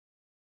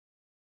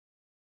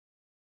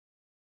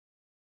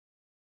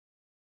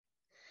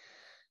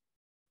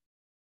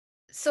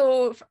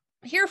So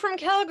here from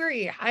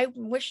Calgary, I'm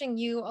wishing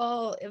you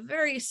all a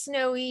very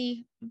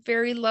snowy,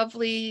 very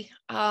lovely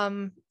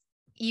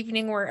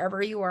evening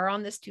wherever you are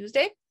on this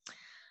Tuesday.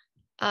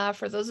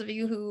 For those of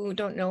you who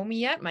don't know me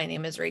yet, my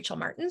name is Rachel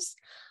Martins.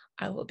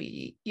 I will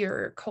be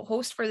your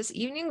co-host for this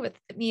evening. With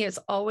me, as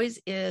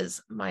always,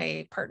 is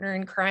my partner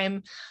in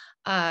crime,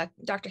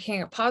 Dr.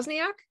 Kinga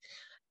Posniak.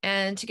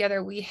 And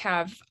together we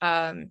have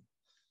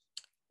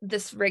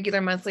this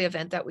regular monthly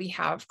event that we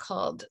have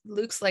called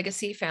Luke's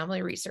Legacy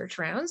Family Research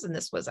Rounds. And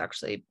this was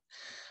actually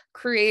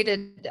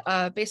created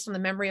based on the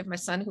memory of my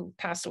son who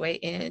passed away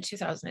in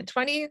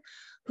 2020,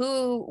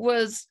 who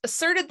was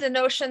asserted the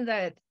notion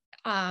that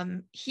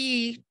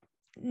he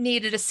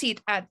needed a seat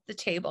at the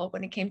table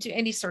when it came to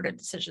any sort of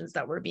decisions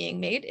that were being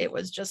made. It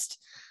was just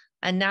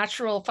a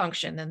natural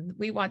function. And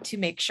we want to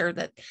make sure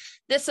that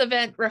this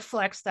event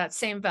reflects that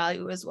same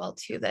value as well,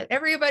 too, that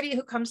everybody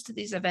who comes to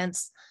these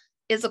events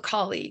is a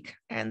colleague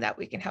and that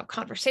we can have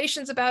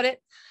conversations about it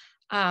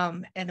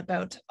and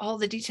about all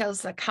the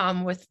details that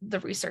come with the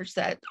research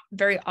that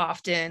very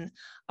often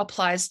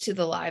applies to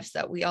the lives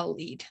that we all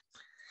lead.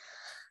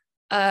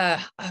 I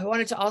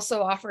wanted to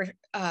also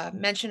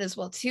mention as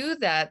well too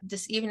that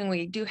this evening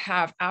we do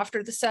have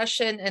after the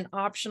session an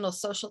optional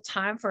social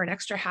time for an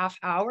extra half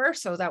hour.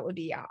 So that would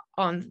be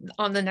on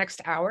the next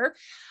hour,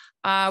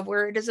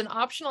 where it is an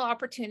optional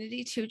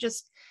opportunity to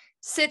just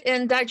sit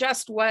and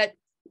digest what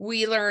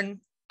we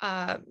learn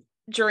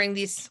during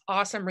these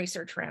awesome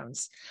research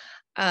rounds.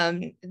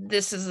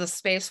 This is a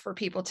space for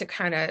people to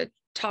kind of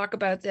talk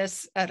about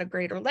this at a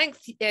greater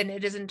length, and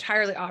it is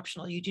entirely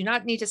optional. You do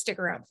not need to stick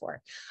around for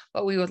it,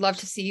 but we would love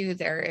to see you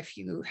there if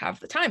you have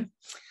the time.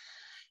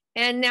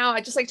 And now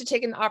I'd just like to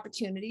take an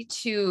opportunity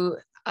to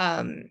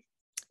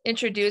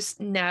introduce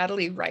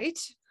Natalie Wright,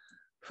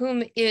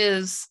 whom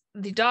is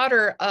the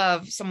daughter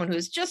of someone who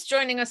is just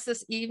joining us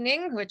this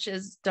evening, which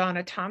is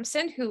Donna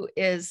Thompson, who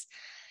is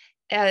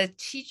a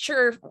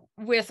teacher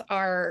with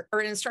or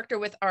instructor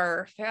with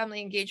our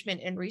family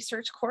engagement and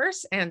research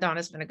course. And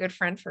Donna's been a good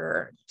friend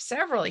for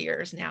several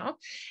years now.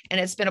 And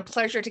it's been a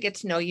pleasure to get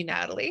to know you,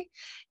 Natalie.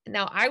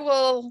 Now I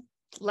will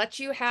let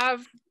you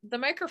have the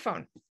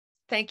microphone.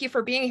 Thank you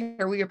for being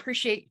here. We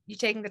appreciate you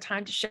taking the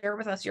time to share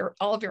with us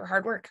all of your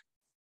hard work.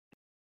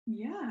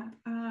 Yeah,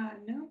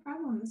 no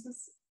problem. This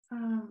is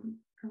a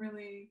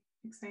really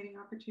exciting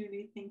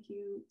opportunity. Thank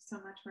you so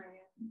much,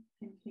 Ryan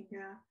and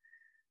Kinga.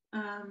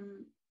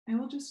 I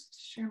will just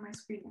share my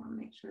screen now and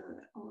make sure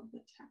that all of the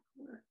tech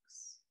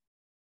works.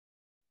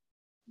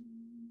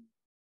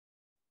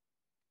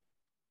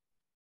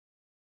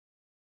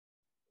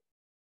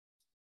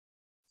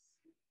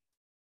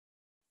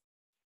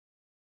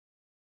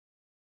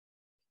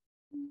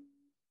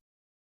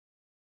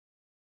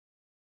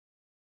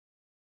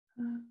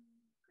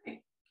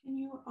 Great. Can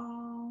you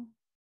all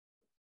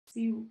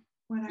see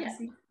what I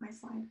see? My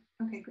slide.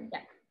 Okay, great.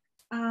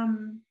 Yeah.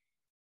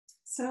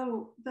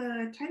 So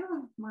the title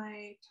of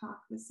my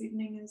talk this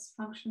evening is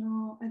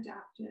Functional,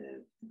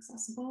 Adaptive,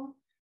 Accessible,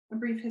 A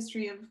Brief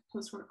History of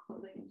Post-War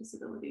Clothing and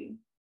Disability.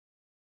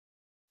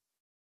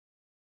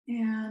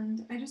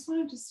 And I just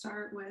wanted to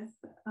start with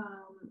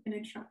an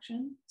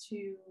introduction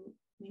to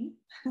me.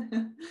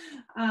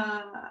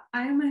 I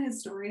am a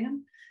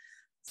historian.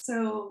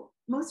 So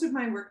most of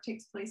my work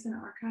takes place in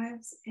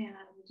archives and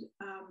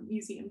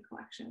museum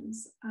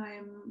collections.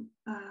 I'm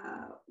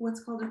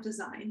what's called a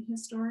design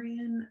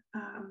historian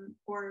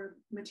or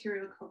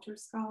material culture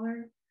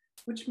scholar,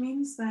 which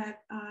means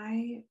that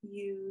I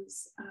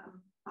use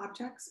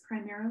objects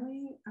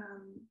primarily,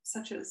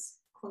 such as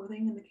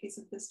clothing in the case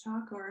of this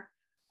talk, or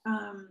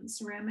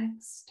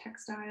ceramics,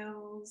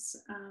 textiles,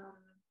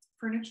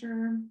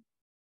 furniture,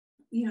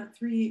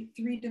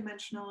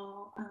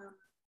 three-dimensional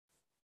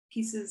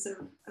pieces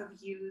of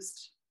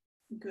used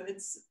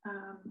goods.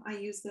 I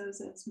use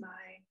those as my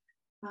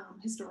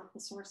historical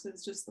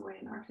sources, just the way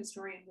an art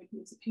historian would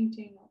use a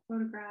painting or a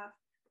photograph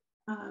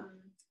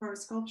or a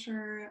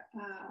sculpture,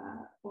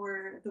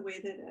 or the way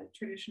that a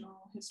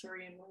traditional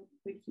historian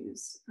would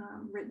use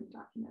written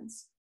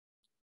documents.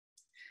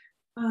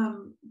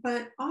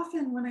 But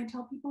often when I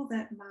tell people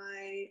that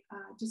my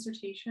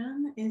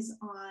dissertation is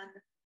on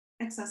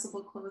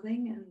accessible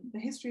clothing and the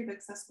history of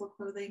accessible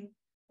clothing,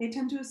 they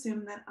tend to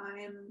assume that I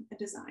am a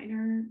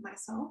designer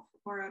myself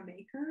or a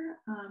maker,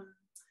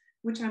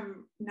 which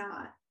I'm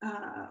not,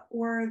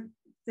 or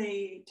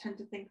they tend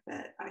to think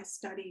that I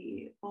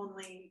study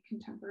only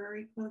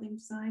contemporary clothing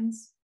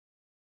designs,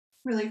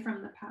 really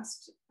from the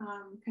past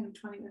kind of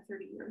 20 or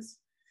 30 years.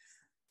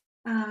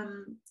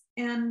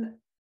 And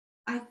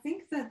I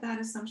think that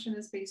that assumption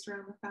is based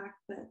around the fact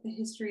that the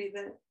history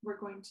that we're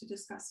going to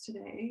discuss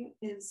today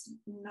is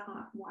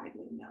not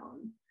widely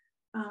known.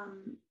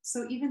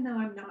 So even though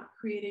I'm not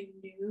creating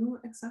new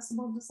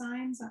accessible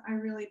designs, I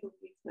really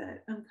believe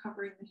that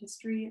uncovering the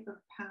history of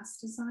past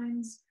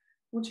designs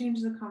will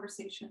change the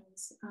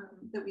conversations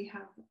that we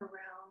have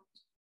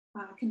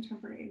around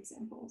contemporary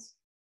examples.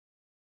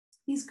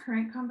 These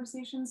current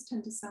conversations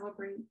tend to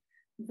celebrate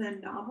the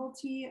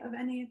novelty of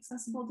any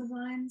accessible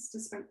designs,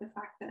 despite the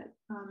fact that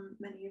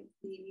many of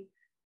the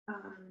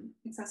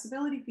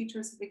accessibility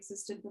features have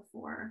existed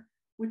before,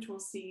 which we'll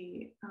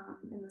see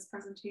in this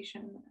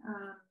presentation,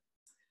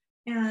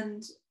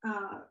 and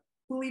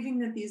believing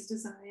that these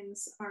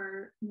designs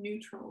are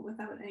neutral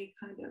without any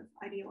kind of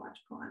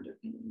ideological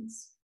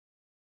underpinnings.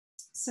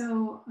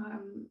 So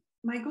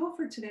my goal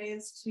for today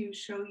is to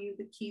show you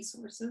the key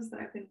sources that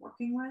I've been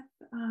working with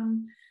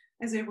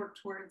as I work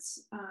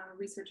towards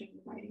researching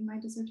and writing my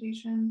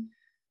dissertation,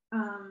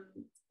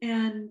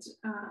 and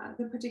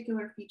the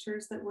particular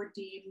features that were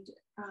deemed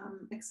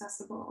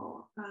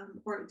accessible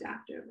or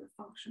adaptive or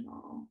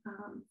functional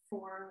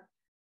for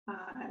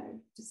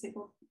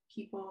disabled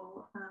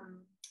people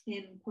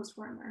in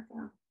post-war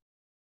America.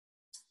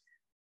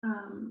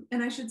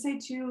 And I should say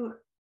too,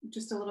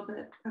 just a little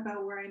bit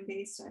about where I'm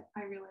based.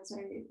 I realize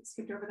I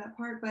skipped over that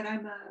part, but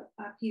I'm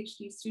a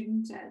PhD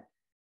student at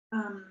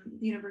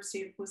the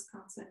University of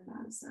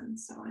Wisconsin-Madison.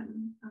 So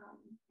I'm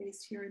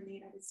based here in the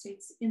United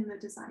States in the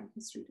design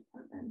history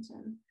department.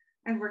 And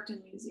I've worked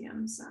in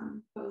museums,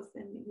 both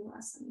in the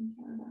US and in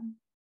Canada.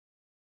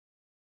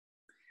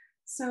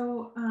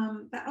 So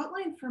the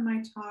outline for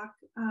my talk,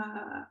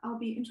 I'll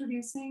be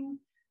introducing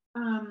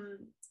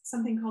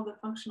something called the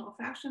functional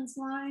fashions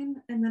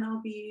line, and then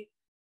I'll be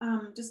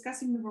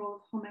discussing the role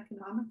of home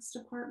economics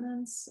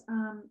departments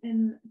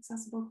in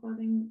accessible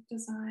clothing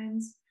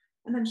designs,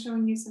 and then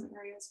showing you some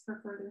areas for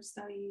further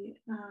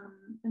study,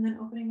 and then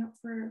opening up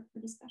for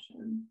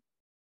discussion.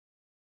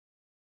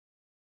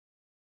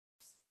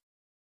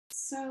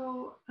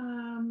 So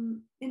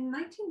in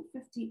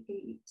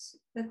 1958,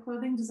 the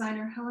clothing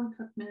designer Helen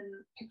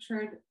Cookman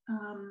pictured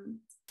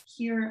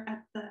here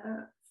at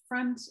the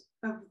front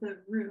of the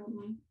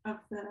room of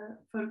the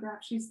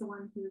photograph, she's the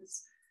one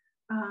who's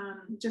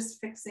just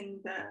fixing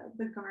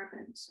the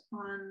garment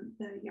on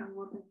the young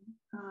woman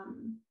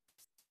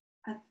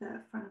at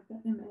the front of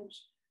the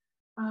image.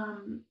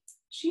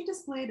 She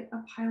displayed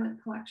a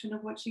pilot collection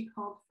of what she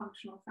called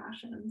functional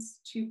fashions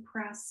to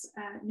press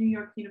at New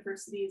York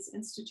University's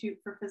Institute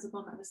for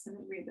Physical Medicine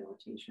and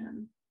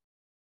Rehabilitation.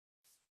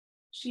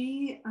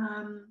 She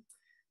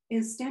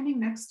is standing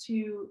next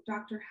to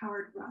Dr.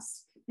 Howard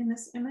Rusk in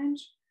this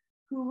image,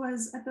 who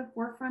was at the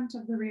forefront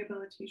of the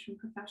rehabilitation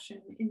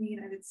profession in the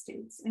United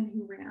States and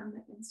who ran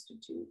the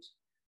institute.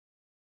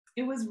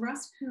 It was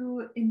Rusk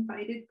who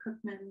invited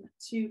Cookman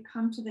to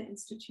come to the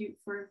institute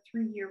for a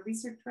 3-year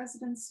research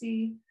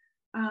residency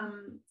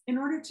in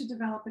order to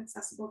develop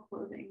accessible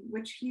clothing,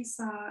 which he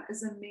saw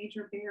as a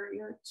major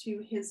barrier to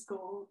his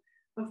goal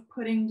of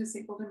putting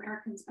disabled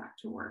Americans back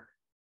to work.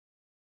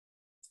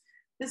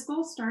 This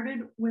goal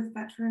started with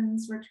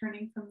veterans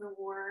returning from the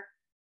war,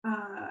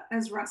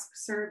 as Rusk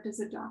served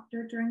as a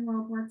doctor during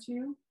World War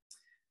II,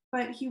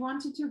 but he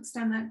wanted to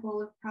extend that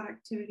goal of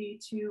productivity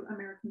to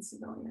American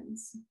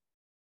civilians.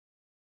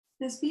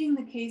 This being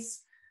the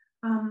case,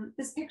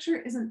 this picture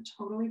isn't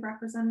totally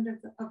representative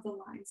of the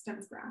line's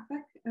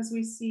demographic, as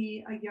we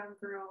see a young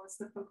girl as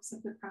the focus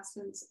of the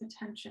press's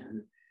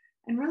attention.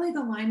 And really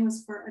the line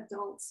was for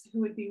adults who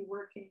would be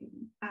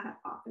working at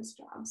office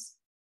jobs.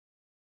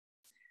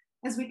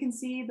 As we can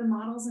see, the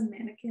models and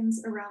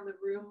mannequins around the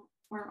room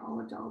are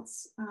all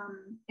adults.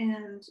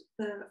 And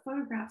the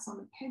photographs on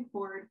the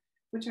pegboard,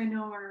 which I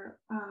know are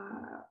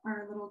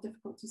a little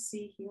difficult to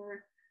see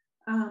here,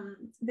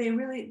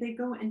 they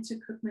go into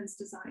Cookman's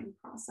design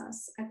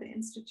process at the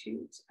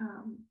Institute,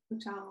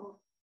 which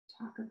I'll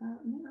talk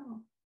about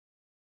now.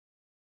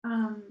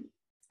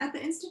 At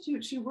the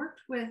Institute, she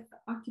worked with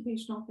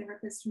occupational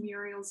therapist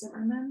Muriel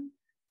Zimmerman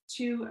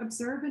to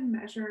observe and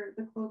measure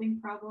the clothing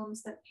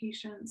problems that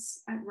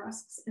patients at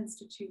Rusk's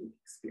Institute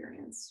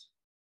experienced.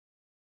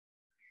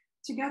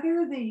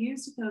 Together, they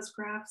used those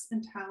graphs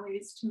and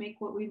tallies to make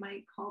what we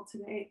might call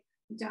today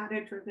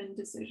data-driven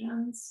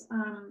decisions,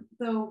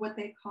 though what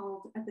they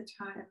called at the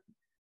time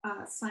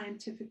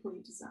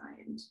scientifically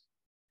designed.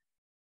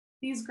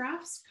 These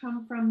graphs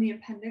come from the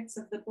appendix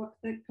of the book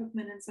that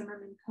Cookman and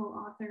Zimmerman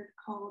co-authored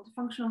called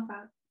Functional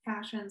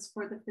Fashions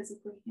for the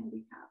Physically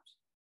Handicapped.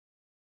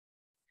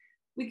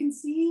 We can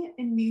see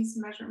in these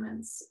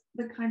measurements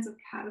the kinds of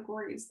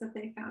categories that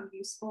they found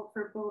useful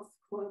for both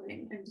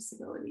clothing and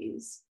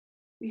disabilities.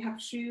 We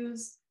have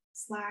shoes,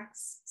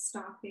 slacks,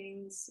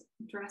 stockings,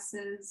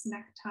 dresses,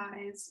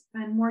 neckties,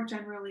 and more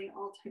generally,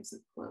 all types of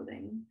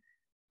clothing.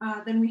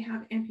 Then we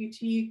have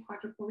amputee,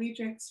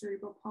 quadriplegic,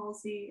 cerebral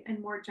palsy, and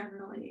more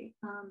generally,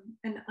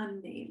 an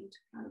unnamed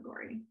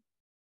category.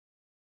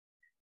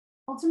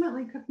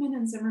 Ultimately, Cookman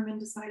and Zimmerman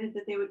decided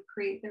that they would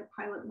create their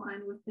pilot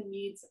line with the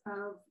needs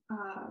of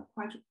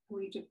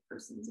quadriplegic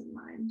persons in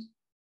mind.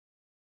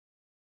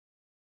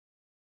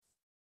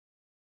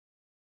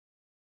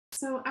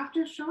 So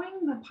after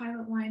showing the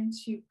pilot line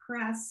to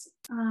press,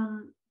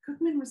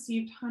 Cookman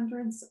received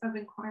hundreds of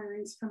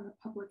inquiries from the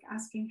public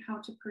asking how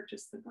to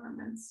purchase the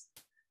garments.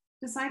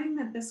 Deciding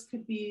that this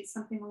could be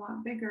something a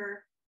lot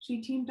bigger,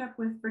 she teamed up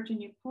with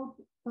Virginia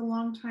Pope, the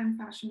longtime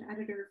fashion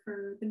editor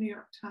for the New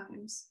York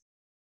Times,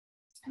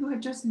 who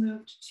had just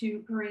moved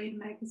to Parade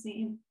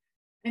magazine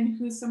and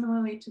who,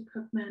 similarly to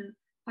Cookman,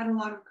 had a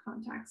lot of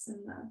contacts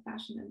in the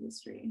fashion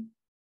industry.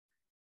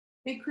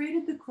 They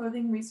created the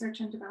Clothing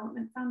Research and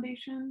Development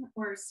Foundation,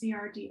 or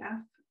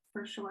CRDF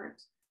for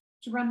short,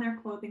 to run their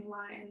clothing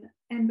line.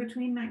 And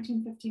between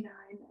 1959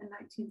 and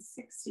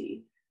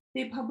 1960,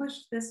 they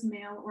published this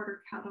mail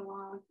order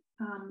catalog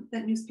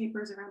that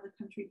newspapers around the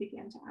country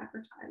began to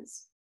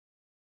advertise.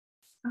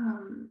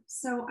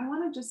 So I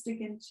want to just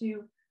dig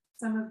into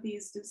some of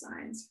these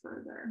designs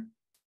further.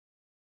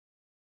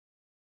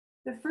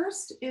 The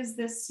first is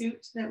this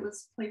suit that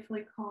was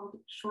playfully called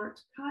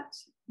shortcut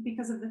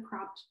because of the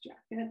cropped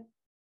jacket.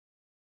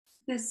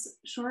 This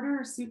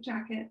shorter suit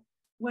jacket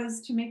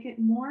was to make it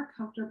more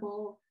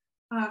comfortable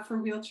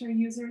for wheelchair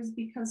users,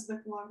 because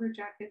with longer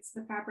jackets,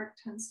 the fabric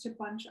tends to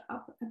bunch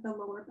up at the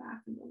lower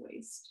back and the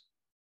waist.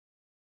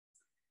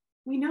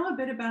 We know a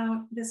bit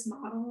about this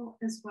model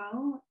as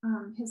well.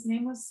 His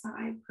name was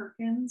Cy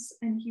Perkins,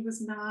 and he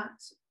was not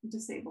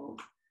disabled.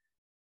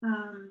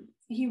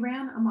 He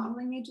ran a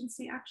modeling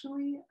agency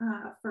actually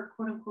for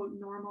quote unquote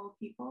normal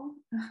people.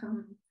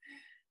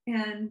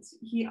 And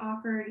he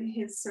offered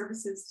his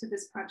services to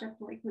this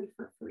project likely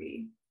for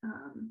free.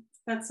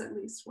 That's at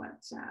least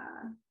what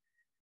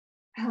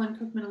Helen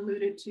Cookman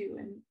alluded to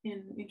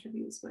in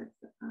interviews with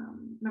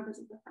members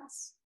of the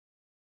press.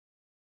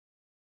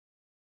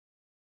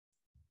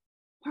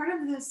 Part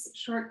of this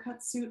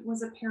shortcut suit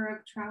was a pair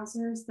of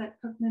trousers that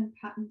Cookman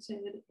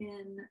patented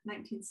in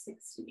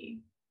 1960.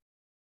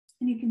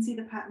 And you can see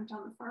the patent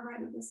on the far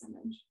right of this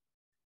image.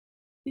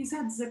 These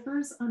had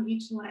zippers on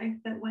each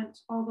leg that went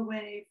all the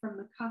way from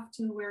the cuff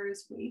to the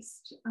wearer's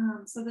waist,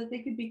 so that they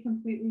could be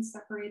completely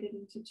separated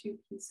into two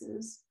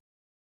pieces.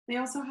 They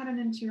also had an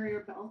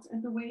interior belt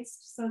at the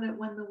waist, so that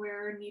when the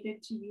wearer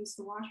needed to use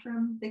the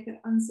washroom, they could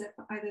unzip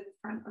either the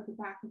front or the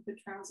back of the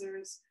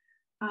trousers,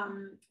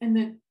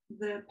 and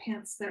the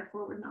pants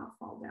therefore would not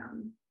fall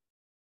down.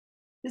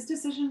 This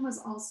decision was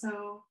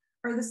also,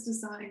 or this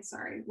design,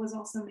 sorry, was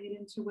also made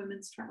into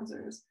women's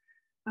trousers,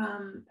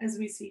 as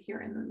we see here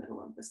in the middle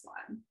of the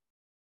slide.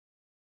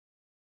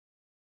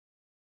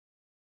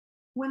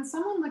 When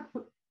someone like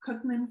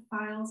Cookman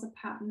files a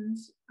patent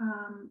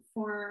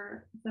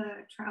for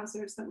the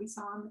trousers that we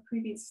saw on the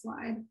previous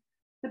slide,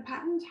 the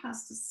patent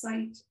has to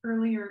cite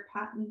earlier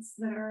patents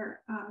that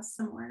are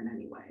similar in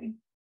any way.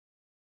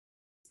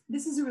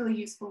 This is a really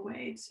useful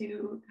way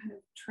to kind of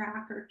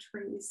track or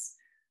trace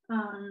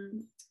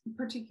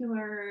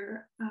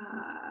particular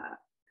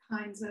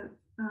kinds of,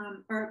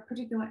 or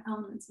particular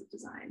elements of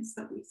designs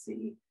that we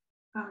see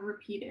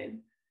repeated.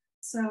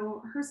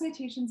 So her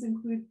citations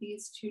include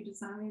these two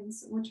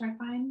designs, which I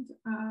find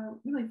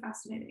really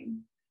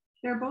fascinating.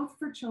 They're both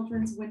for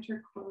children's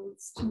winter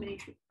clothes to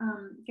make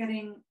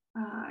getting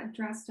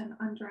dressed and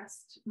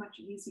undressed much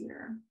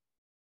easier.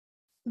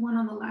 The one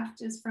on the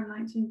left is from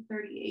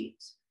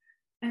 1938,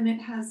 and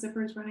it has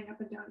zippers running up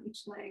and down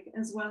each leg,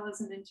 as well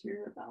as an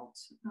interior belt,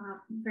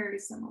 very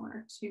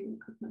similar to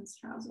Cookman's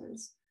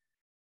trousers.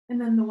 And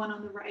then the one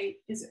on the right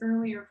is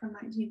earlier from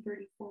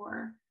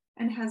 1934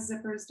 and has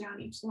zippers down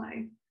each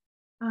leg.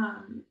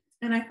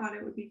 And I thought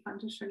it would be fun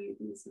to show you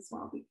these as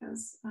well,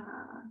 because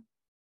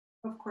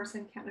of course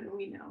in Canada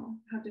we know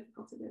how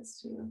difficult it is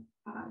to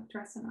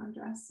dress and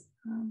undress,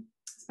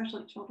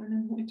 especially children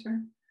in the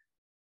winter.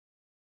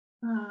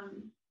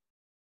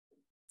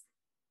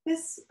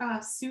 This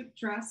suit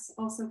dress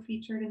also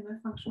featured in the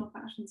Functional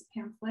Fashions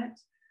pamphlet,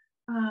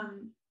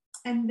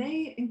 and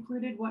they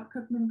included what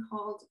Cookman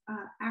called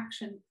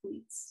action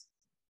pleats,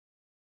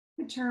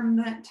 a term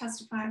that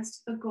testifies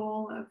to the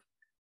goal of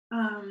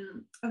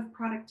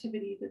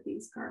productivity that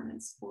these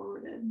garments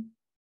forwarded.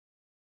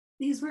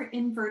 These were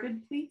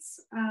inverted pleats,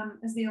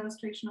 as the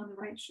illustration on the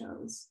right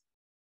shows.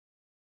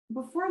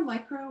 Before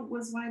Lycra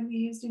was widely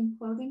used in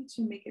clothing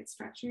to make it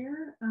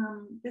stretchier,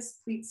 this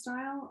pleat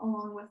style,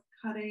 along with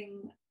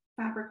cutting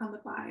fabric on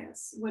the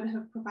bias, would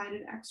have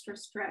provided extra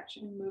stretch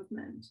and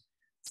movement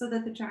so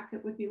that the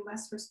jacket would be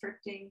less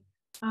restricting,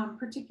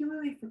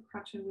 particularly for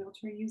crutch and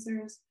wheelchair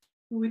users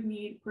who would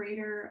need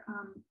greater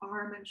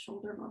arm and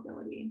shoulder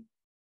mobility.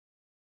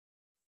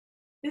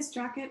 This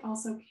jacket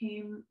also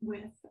came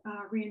with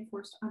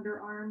reinforced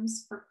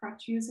underarms for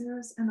crutch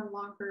users and a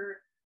longer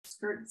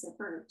skirt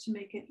zipper to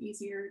make it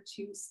easier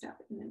to step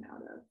in and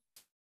out of.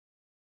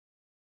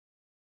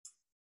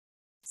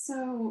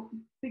 So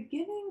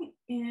beginning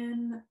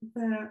in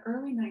the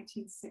early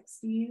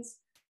 1960s,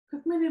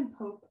 Cookman and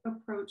Pope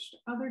approached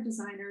other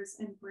designers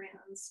and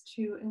brands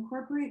to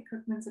incorporate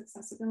Cookman's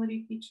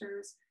accessibility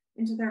features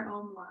into their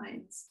own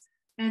lines,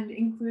 and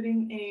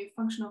including a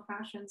functional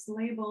fashions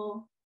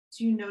label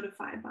to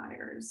notify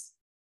buyers.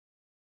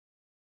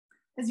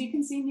 As you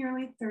can see,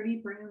 nearly 30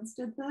 brands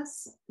did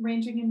this,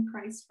 ranging in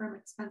price from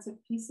expensive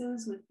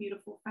pieces with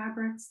beautiful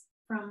fabrics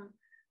from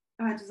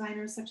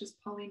designers such as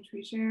Pauline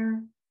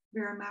Trigère,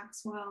 Vera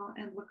Maxwell,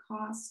 and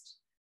Lacoste,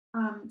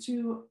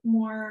 to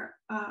more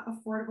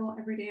affordable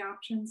everyday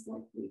options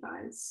like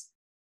Levi's.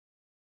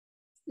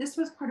 This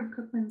was part of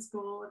Cookman's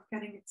goal of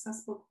getting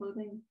accessible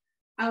clothing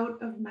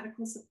out of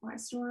medical supply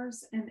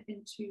stores and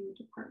into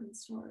department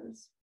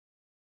stores.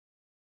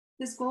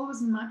 This goal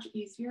was much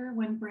easier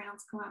when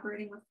brands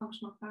collaborating with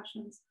functional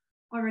fashions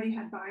already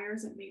had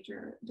buyers at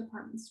major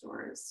department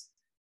stores.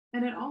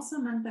 And it also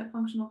meant that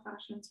functional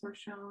fashions were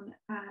shown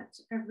at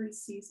every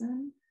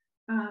season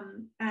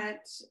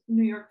at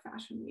New York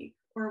Fashion Week,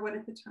 or what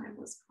at the time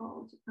was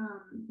called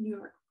New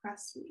York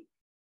Press Week.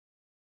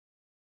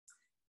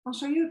 I'll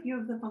show you a few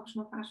of the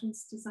functional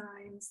fashions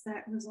designs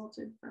that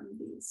resulted from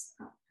these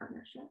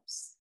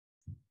partnerships.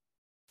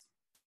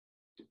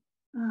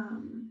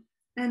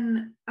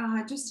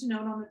 Just to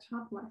note, on the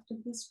top left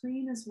of the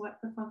screen is what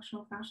the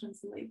functional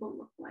fashions label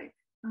looked like.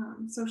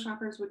 So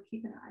shoppers would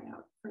keep an eye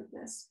out for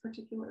this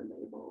particular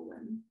label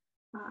when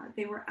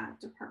they were at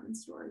department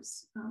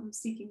stores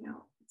seeking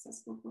out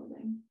accessible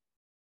clothing.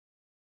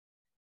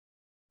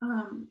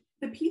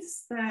 The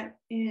piece that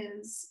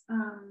is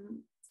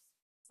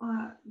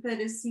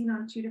seen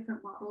on two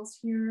different models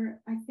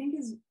here, I think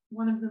is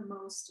one of the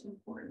most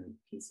important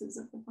pieces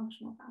of the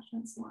functional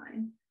fashions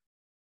line.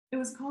 It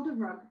was called a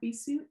rugby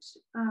suit,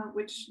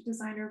 which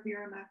designer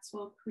Vera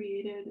Maxwell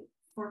created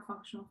for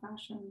functional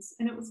fashions.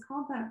 And it was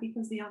called that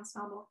because the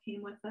ensemble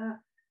came with a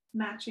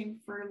matching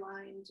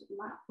fur-lined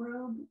lap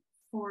robe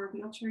for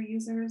wheelchair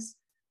users,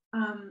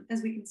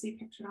 as we can see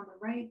pictured on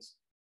the right,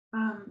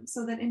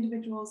 so that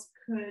individuals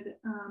could,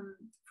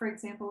 for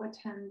example,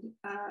 attend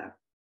a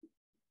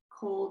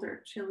cold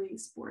or chilly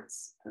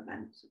sports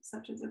event,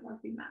 such as a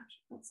rugby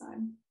match outside.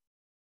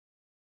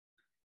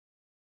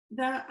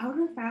 The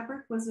outer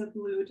fabric was a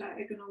blue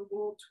diagonal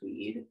wool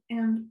tweed,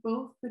 and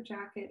both the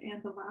jacket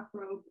and the lap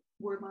robe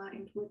were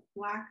lined with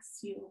black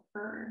seal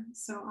fur.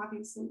 So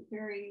obviously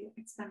very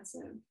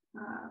expensive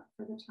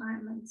for the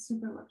time and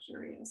super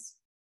luxurious.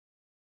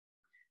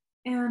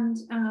 And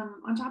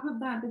on top of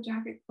that, the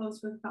jacket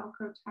closed with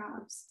Velcro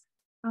tabs,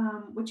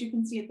 which you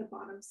can see at the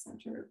bottom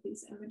center of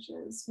these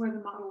images, where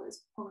the model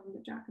is pulling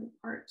the jacket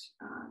apart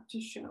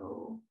to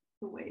show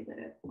the way that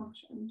it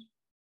functioned.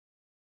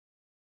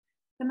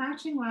 The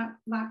matching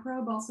lap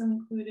robe also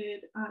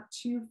included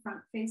two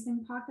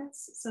front-facing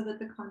pockets so that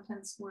the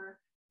contents were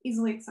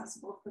easily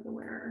accessible for the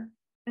wearer.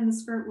 And the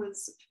skirt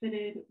was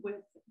fitted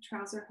with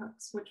trouser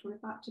hooks, which were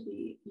thought to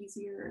be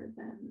easier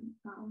than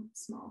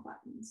small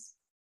buttons.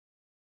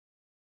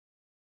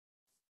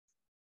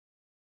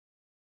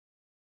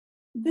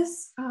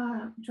 This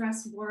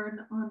dress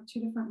worn on two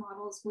different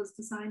models was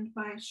designed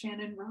by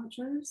Shannon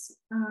Rogers,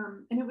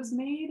 and it was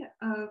made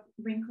of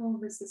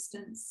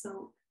wrinkle-resistant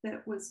silk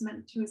that was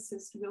meant to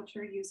assist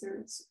wheelchair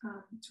users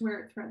to wear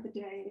it throughout the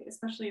day,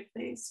 especially if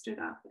they stood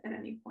up at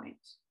any point,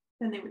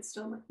 then they would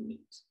still look neat.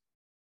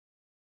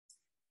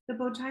 The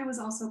bow tie was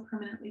also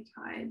permanently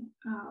tied,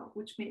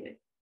 which made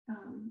it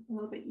a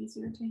little bit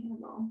easier to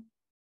handle.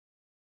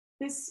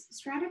 This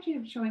strategy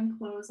of showing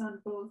clothes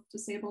on both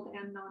disabled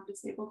and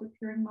non-disabled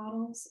appearing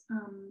models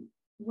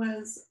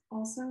was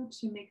also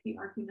to make the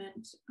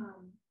argument,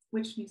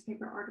 which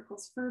newspaper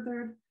articles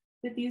furthered,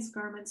 that these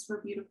garments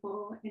were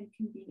beautiful and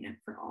convenient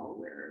for all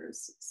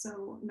wearers.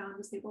 So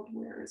non-disabled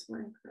wearers were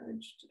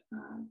encouraged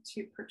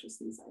to purchase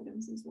these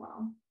items as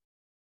well.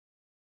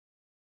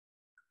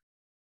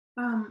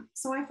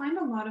 So I find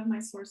a lot of my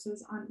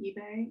sources on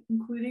eBay,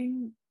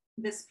 including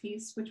this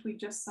piece, which we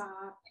just saw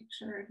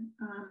pictured.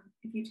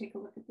 If you take a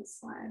look at this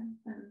slide,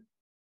 then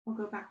I'll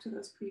go back to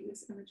those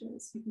previous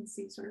images. You can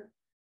see sort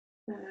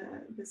of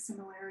the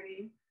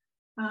similarity.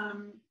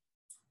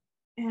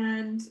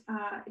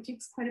 It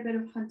takes quite a bit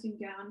of hunting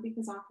down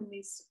because often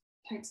these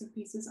types of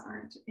pieces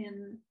aren't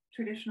in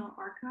traditional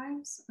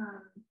archives.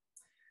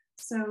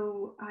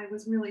 So I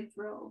was really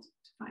thrilled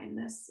to find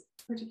this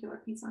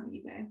particular piece on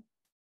eBay.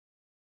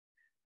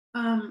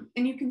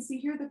 And you can see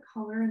here the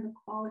color and the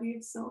quality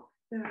of silk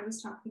that I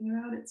was talking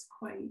about. It's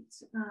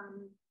quite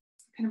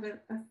kind of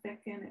a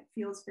thick, and it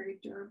feels very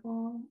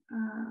durable.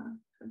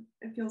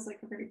 It feels like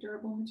a very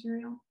durable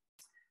material.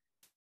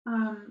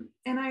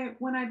 And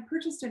when I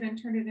purchased it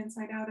and turned it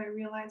inside out, I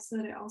realized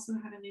that it also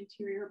had an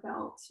interior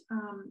belt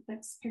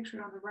that's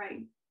pictured on the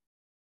right,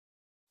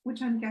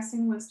 which I'm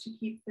guessing was to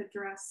keep the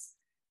dress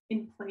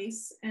in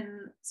place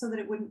and so that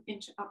it wouldn't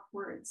inch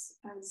upwards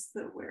as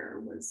the wearer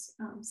was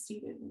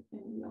seated in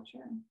a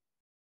wheelchair.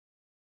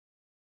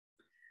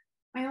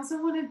 I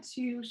also wanted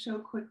to show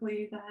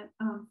quickly that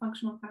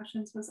functional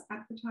fashions was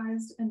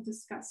advertised and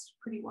discussed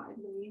pretty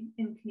widely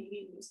in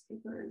Canadian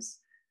newspapers.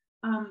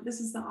 This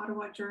is the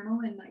Ottawa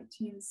Journal in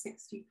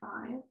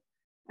 1965,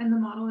 and the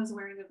model is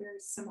wearing a very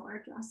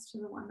similar dress to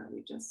the one that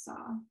we just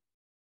saw.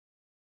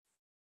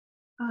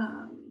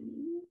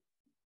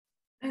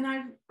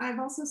 And I've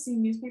also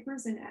seen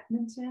newspapers in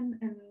Edmonton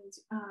and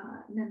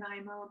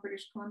Nanaimo,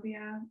 British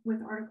Columbia,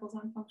 with articles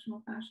on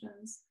functional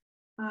fashions.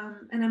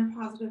 And I'm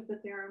positive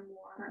that there are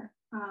more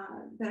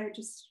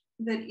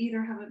that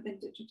either haven't been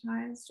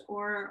digitized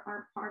or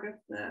are part of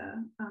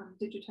the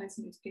digitized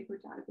newspaper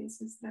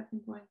databases that I've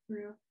been going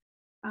through.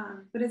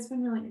 But it's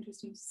been really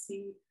interesting to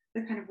see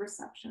the kind of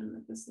reception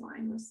that this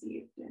line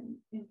received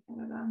in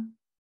Canada.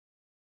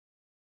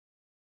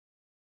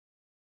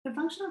 The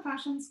functional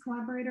fashions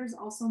collaborators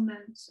also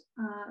meant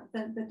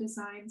that the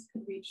designs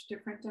could reach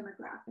different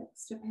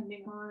demographics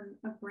depending on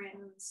a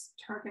brand's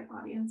target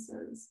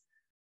audiences.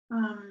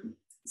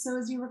 So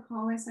as you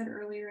recall, I said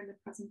earlier in the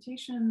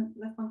presentation,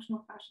 the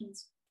functional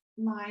fashions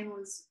line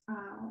was,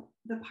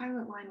 the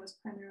pilot line was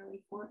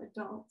primarily for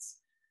adults.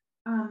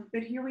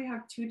 But here we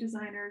have two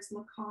designers,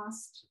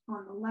 Lacoste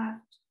on the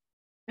left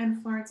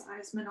and Florence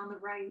Eisman on the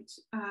right,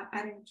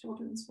 adding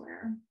children's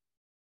wear.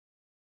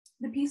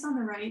 The piece on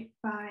the right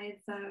by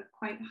the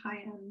quite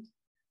high-end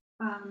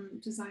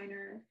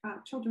designer,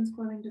 children's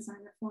clothing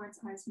designer Florence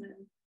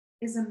Eisman,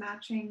 is a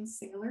matching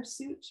sailor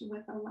suit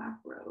with a lap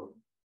robe.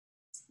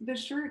 The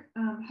shirt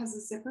has a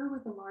zipper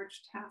with a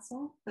large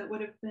tassel that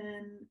would have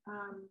been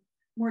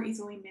more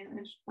easily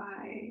managed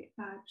by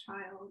a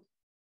child,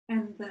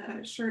 and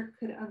the shirt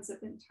could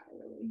unzip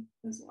entirely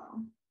as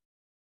well.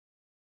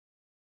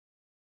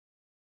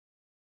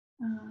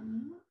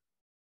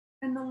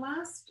 And the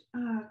last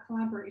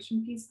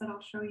collaboration piece that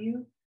I'll show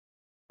you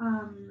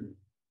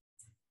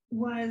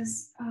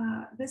was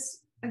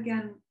this,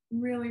 again,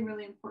 really,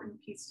 really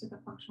important piece to the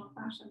functional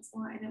fashions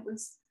line. It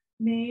was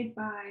made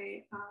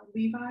by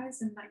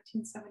Levi's in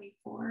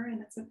 1974,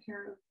 and it's a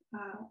pair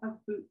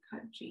of boot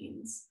cut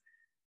jeans.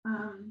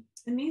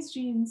 And these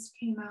jeans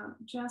came out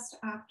just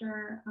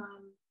after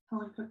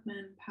Helen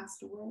Cookman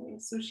passed away,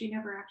 so she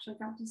never actually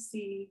got to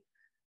see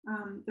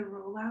the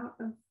rollout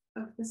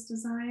of this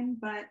design,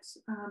 but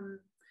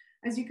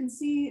as you can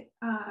see,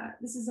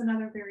 this is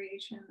another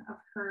variation of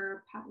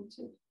her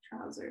patented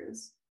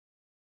trousers.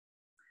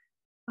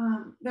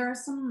 There are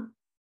some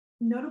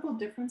notable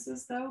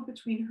differences, though,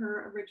 between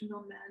her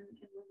original men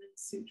and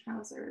women's suit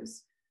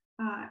trousers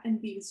and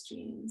these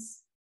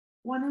jeans.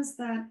 One is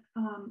that,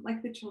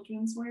 like the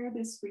children's wear,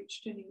 this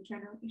reached a new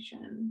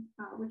generation,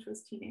 which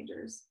was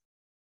teenagers.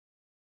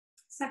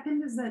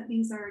 Second is that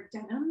these are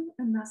denim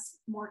and thus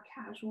more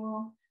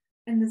casual,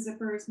 and the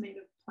zipper is made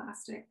of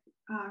plastic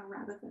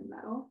rather than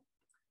metal.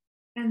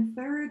 And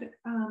third,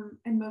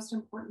 and most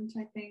important,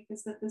 I think,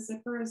 is that the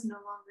zipper is no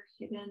longer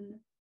hidden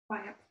by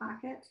a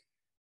placket,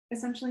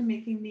 essentially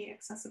making the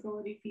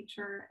accessibility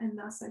feature and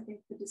thus, I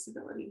think, the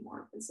disability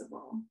more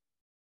visible.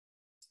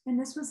 And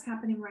this was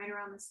happening right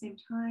around the same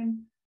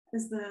time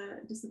as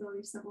the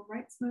disability civil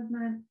rights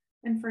movement,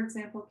 and for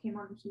example, came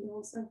on the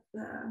heels of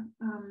the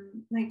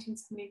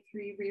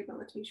 1973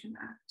 Rehabilitation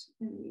Act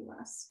in the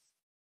US.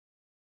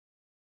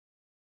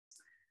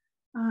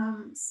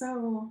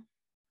 So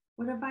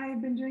what have I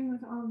been doing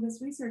with all of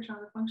this research on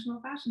the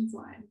functional fashions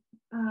line?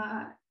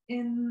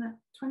 In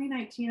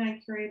 2019, I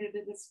curated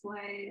a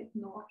display at the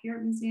Milwaukee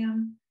Art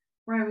Museum,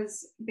 where I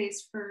was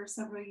based for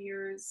several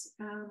years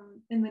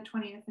in the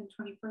 20th and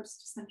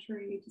 21st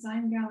century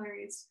design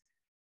galleries.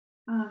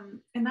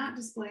 And that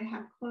display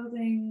had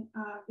clothing,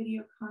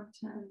 video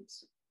content,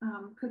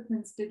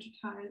 Cookman's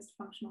digitized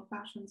functional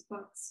fashions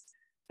books,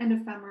 and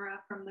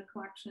ephemera from the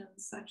collections,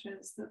 such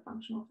as the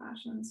Functional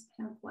Fashions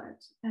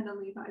pamphlet and a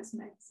Levi's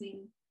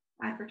magazine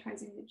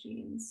advertising the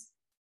jeans.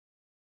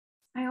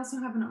 I also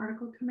have an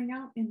article coming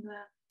out in the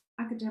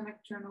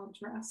academic journal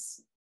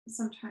Dress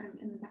sometime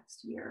in the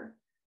next year.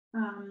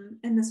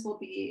 And this will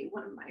be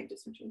one of my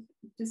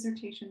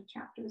dissertation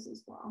chapters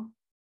as well.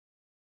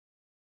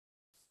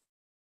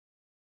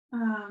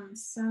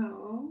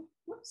 So,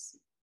 whoops,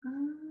 I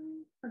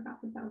forgot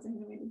that was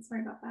animated,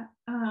 sorry about that.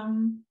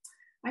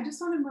 I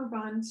just want to move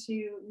on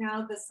to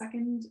now the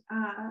second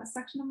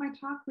section of my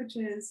talk, which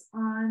is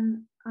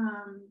on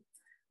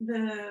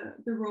the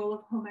role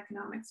of home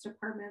economics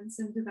departments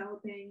in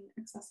developing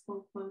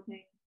accessible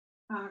clothing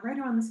right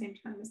around the same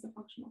time as the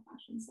functional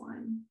fashions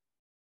line.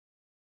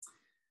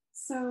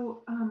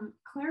 So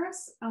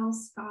Clarice L.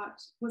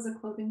 Scott was a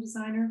clothing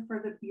designer for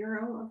the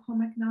Bureau of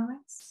Home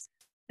Economics,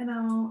 and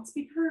I'll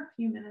speak for a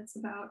few minutes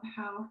about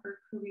how her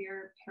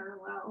career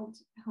paralleled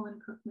Helen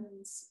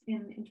Cookman's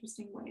in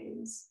interesting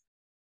ways.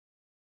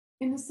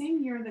 In the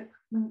same year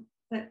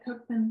that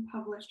Cookman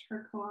published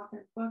her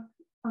co-authored book,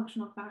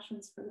 Functional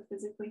Fashions for the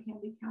Physically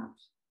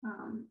Handicapped,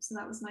 so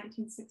that was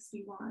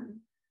 1961,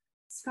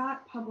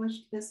 Scott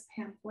published this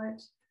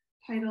pamphlet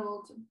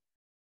titled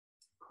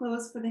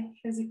Clothes for the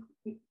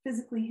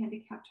Physically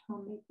Handicapped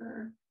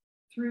Homemaker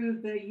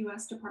through the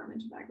US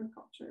Department of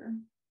Agriculture.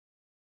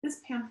 This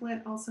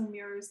pamphlet also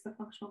mirrors the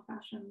Functional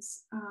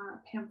Fashions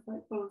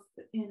pamphlet, both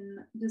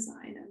in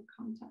design and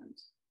content.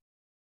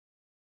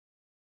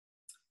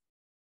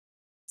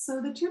 So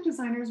the two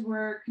designers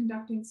were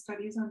conducting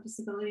studies on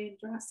disability and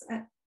dress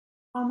at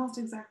almost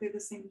exactly the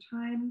same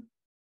time.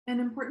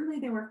 And importantly,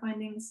 they were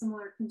finding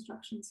similar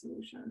construction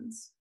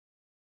solutions.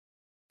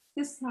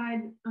 This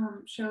slide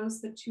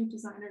shows the two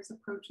designers'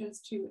 approaches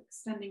to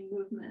extending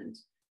movement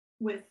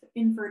with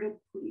inverted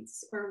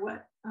pleats, or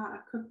what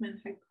Cookman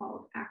had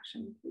called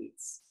action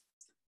pleats.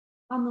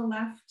 On the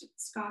left,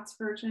 Scott's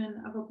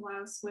version of a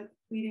blouse with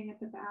pleating at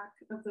the back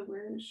of the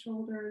wearer's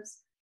shoulders,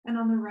 and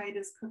on the right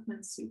is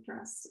Cookman's suit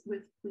dress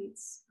with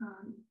pleats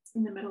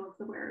in the middle of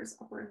the wearer's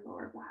upper and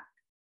lower back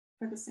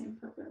for the same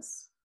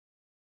purpose.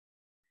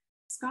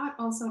 Scott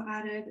also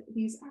added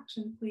these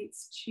action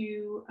pleats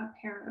to a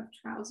pair of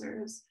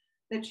trousers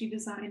that she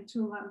designed to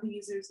allow the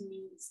user's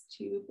knees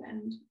to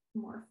bend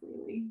more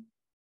freely.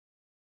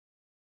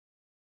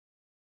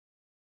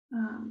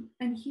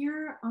 And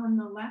here on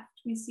the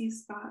left, we see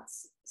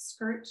Scott's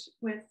skirt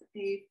with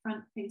a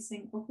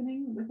front-facing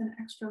opening with an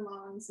extra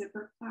long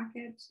zipper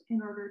placket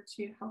in order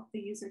to help the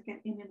user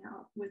get in and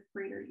out with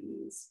greater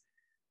ease.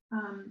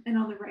 And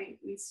on the right,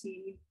 we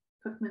see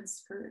Cookman's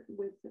skirt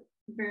with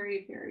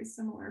very, very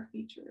similar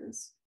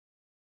features.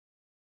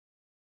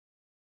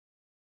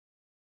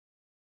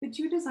 The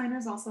two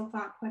designers also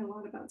thought quite a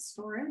lot about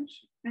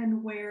storage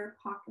and where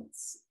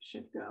pockets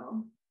should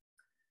go.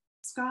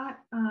 Scott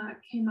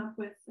came up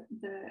with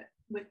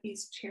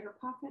these chair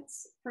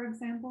pockets, for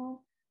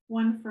example,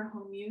 one for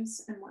home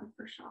use and one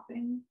for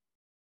shopping.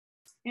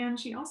 And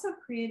she also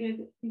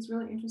created these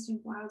really interesting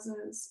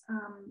blouses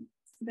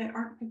that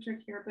aren't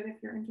pictured here, but if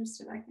you're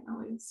interested, I can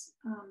always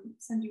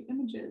send you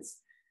images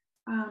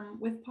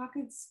with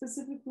pockets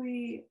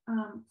specifically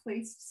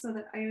placed so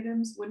that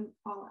items wouldn't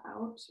fall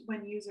out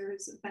when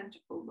users bent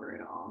over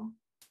it all.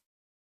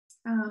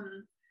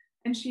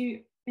 And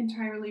she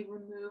entirely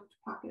removed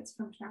pockets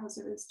from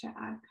trousers to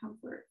add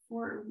comfort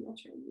for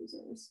wheelchair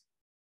users.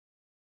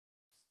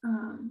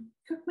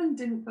 Cookman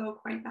didn't go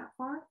quite that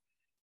far,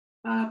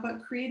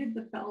 but created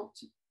the belt,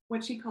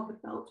 what she called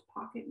the belt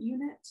pocket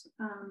unit,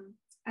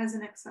 as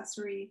an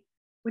accessory,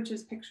 which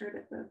is pictured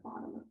at the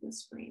bottom of the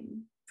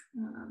screen.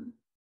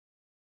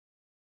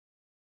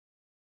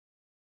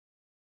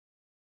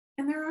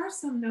 And there are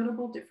some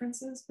notable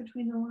differences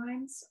between the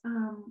lines,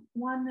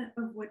 one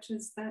of which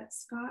is that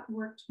Scott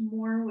worked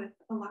more with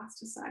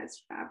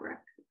elasticized fabric,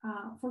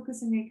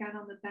 focusing again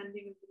on the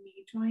bending of the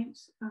knee joint.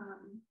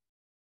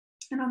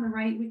 And on the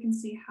right, we can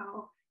see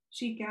how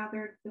she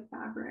gathered the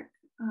fabric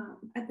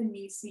at the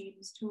knee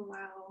seams to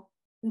allow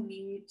the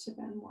knee to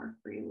bend more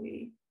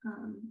freely.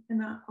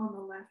 And on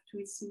the left,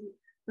 we see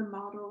the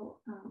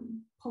model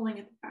pulling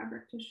at the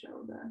fabric to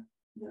show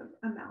the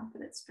amount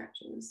that it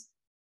stretches.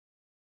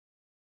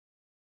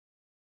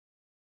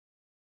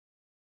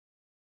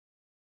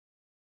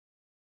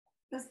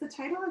 As the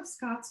title of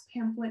Scott's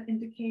pamphlet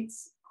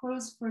indicates,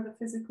 Clothes for the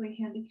Physically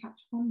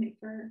Handicapped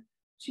Homemaker,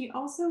 she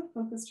also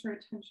focused her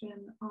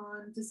attention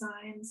on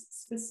designs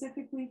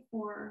specifically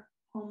for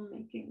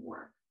homemaking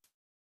work.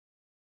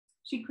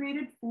 She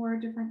created 4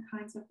 different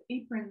kinds of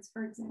aprons,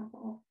 for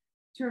example,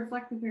 to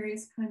reflect the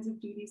various kinds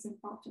of duties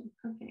involved in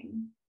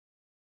cooking.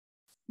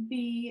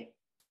 The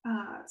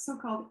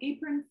so-called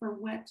apron for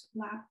wet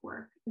lap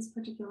work is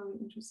particularly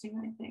interesting,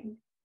 I think,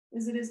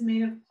 as it is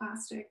made of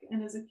plastic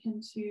and is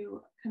akin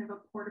to kind of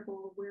a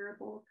portable,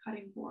 wearable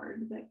cutting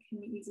board that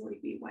can easily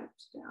be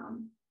wiped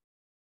down.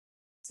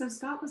 So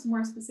Scott was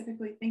more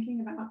specifically thinking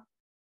about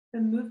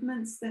the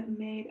movements that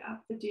made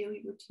up the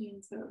daily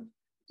routines of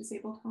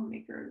disabled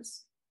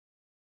homemakers.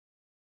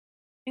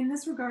 In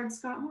this regard,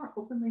 Scott more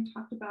openly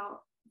talked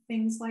about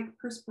things like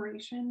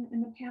perspiration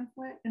in the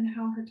pamphlet and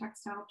how her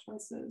textile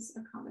choices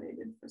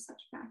accommodated for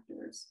such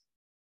factors.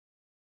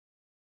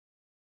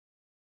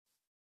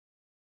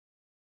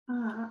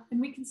 And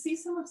we can see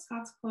some of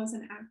Scott's clothes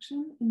in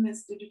action in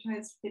this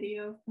digitized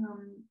video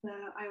from the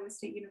Iowa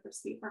State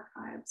University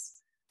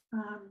archives.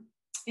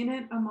 In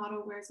it, a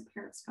model wears a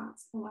pair of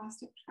Scott's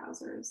elastic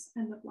trousers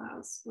and the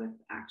blouse with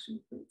action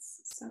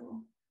pleats.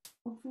 So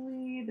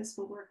hopefully this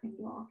will work and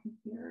you all can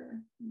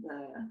hear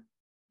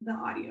the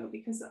audio,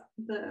 because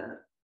the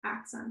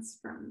accents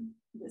from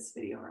this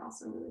video are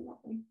also really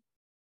lovely.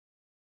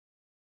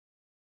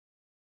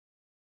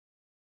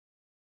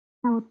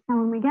 Now,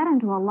 when we get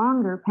into a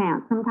longer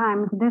pant,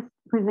 sometimes this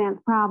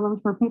presents problems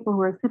for people who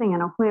are sitting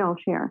in a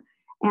wheelchair.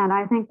 And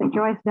I think that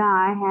Joyce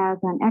Dye has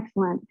an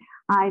excellent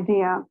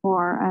idea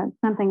for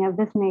something of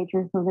this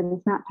nature so that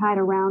it's not tied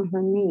around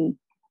her knee.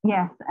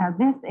 Yes,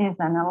 this is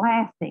an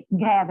elastic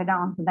gathered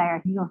onto there.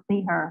 You'll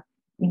see her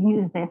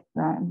use this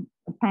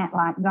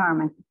pant-like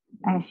garment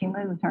as she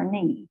moves her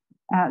knee.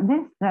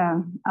 This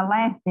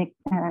elastic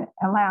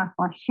allows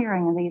for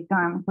shearing of these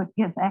garments, which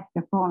gives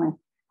extra fullness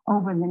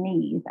over the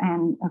knees,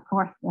 and of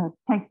course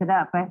takes it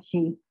up as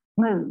she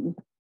moves.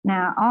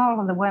 Now,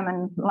 all of the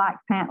women like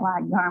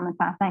pant-like garments.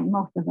 I think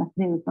most of us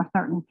do for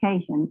certain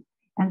occasions,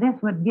 and this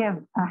would give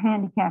a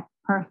handicapped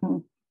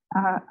person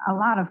a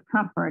lot of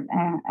comfort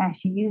as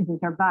she uses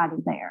her body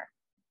there.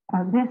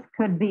 This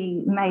could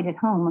be made at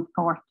home, of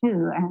course,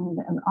 too, and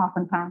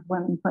oftentimes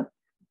women put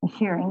the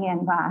shearing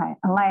in by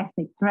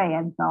elastic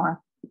threads or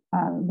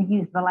the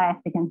use of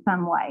elastic in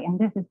some way, and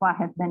this is what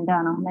has been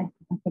done on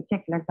this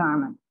particular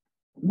garment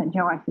that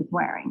Joyce is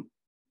wearing.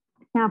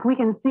 Now, if we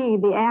can see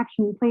the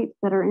action pleats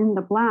that are in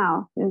the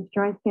blouse as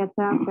Joyce gets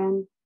up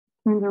and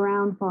turns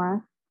around for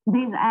us.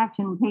 These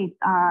action pleats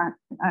are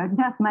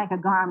just make a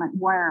garment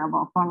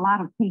wearable for a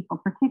lot of people,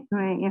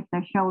 particularly if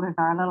their shoulders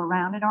are a little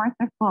rounded or if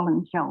they're full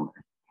in the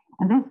shoulders.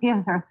 And this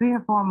gives her 3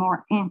 or 4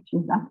 more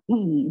inches of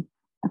ease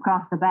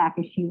across the back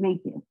as she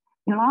reaches.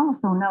 You'll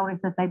also notice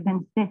that they've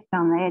been stitched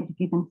on the edge.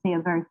 You can see a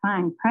very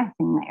fine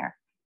pressing there.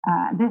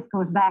 This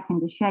goes back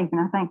into shape, and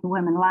I think the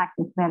women like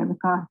this better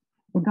because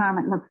the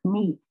garment looks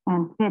neat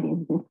and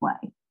fitted this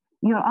way.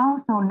 You'll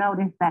also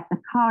notice that the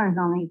collars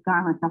on these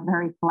garments are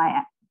very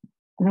flat.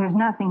 There's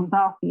nothing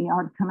bulky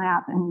or to come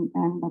out and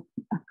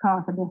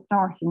cause a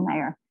distortion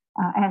there.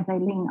 as they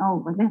lean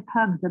over. This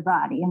hugs the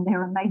body, and they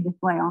were made this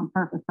way on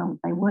purpose so that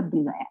they would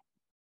do that.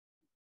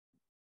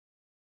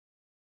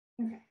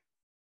 Okay.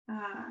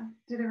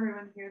 Did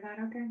everyone hear that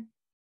okay?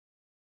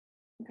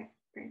 Okay,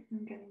 great.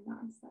 I'm getting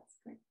nods. That's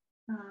great.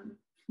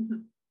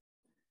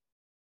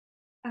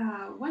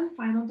 One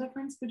final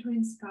difference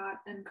between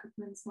Scott and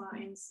Cookman's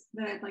lines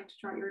that I'd like to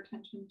draw your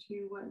attention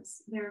to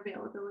was their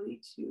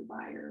availability to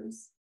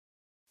buyers.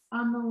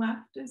 On the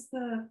left is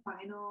the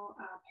final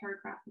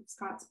paragraph of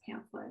Scott's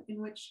pamphlet,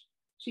 in which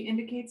she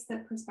indicates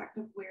that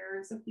prospective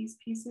wearers of these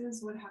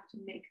pieces would have to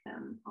make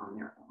them on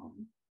their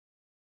own,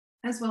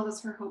 as well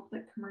as her hope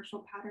that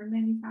commercial pattern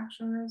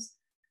manufacturers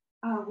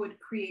would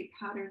create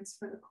patterns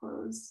for the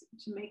clothes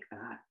to make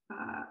that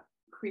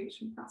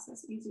creation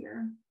process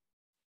easier.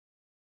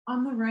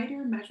 On the right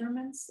are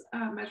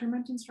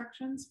measurement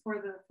instructions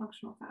for the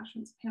Functional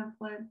Fashions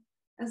pamphlet,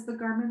 as the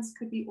garments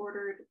could be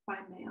ordered by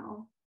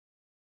mail.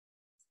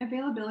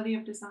 Availability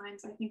of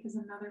designs, I think, is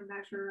another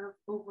measure of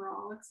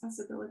overall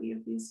accessibility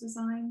of these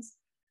designs.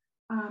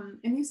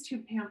 And these two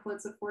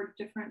pamphlets afford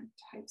different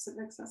types of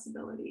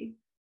accessibility,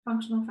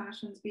 Functional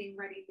Fashions being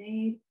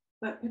ready-made,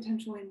 but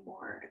potentially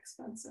more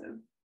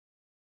expensive.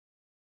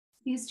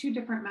 These two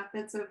different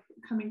methods of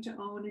coming to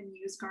own and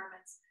use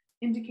garments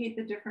indicate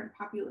the different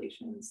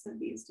populations that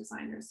these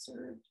designers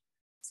served.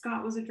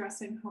 Scott was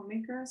addressing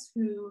homemakers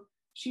who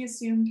she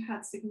assumed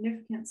had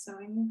significant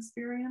sewing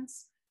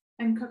experience,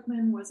 and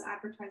Cookman was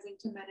advertising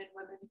to men and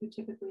women who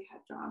typically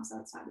had jobs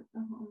outside of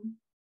the home.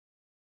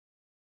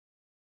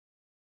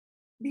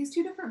 These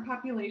two different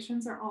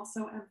populations are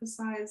also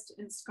emphasized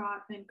in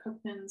Scott and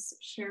Cookman's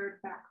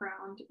shared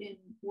background in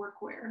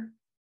workwear.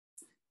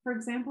 For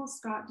example,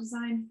 Scott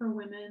designed for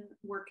women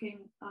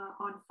working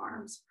on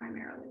farms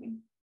primarily.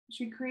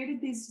 She created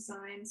these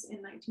designs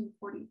in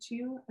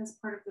 1942 as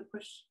part of the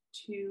push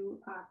to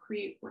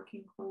create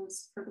working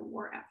clothes for the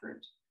war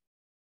effort.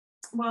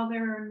 While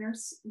there are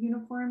nurse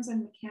uniforms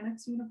and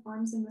mechanics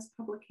uniforms in this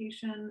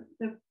publication,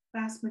 the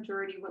vast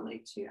majority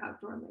relate to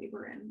outdoor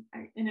labor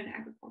in an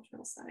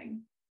agricultural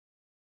setting.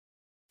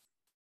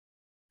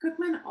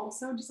 Cookman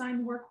also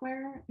designed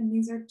workwear, and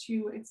these are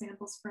two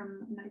examples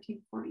from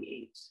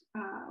 1948,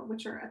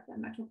 which are at the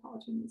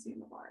Metropolitan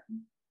Museum of Art.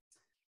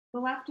 The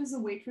left is a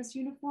waitress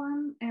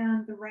uniform,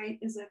 and the right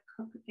is a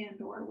cook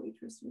and/or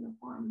waitress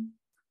uniform.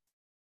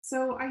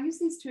 So I use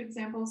these two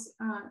examples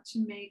to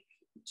make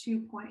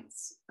 2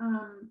 points.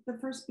 The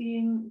first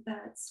being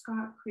that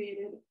Scott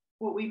created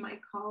what we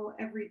might call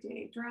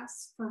everyday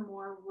dress for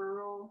more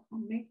rural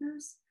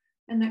homemakers,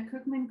 and that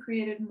Cookman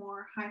created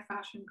more high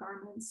fashion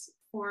garments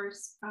for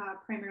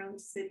primarily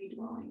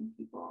city-dwelling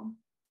people.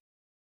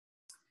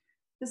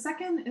 The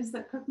second is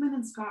that Cookman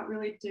and Scott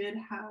really did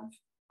have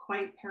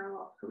quite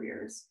parallel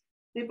careers.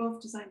 They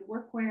both designed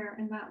workwear,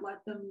 and that led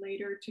them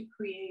later to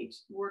create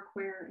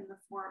workwear in the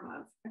form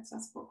of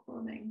accessible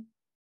clothing.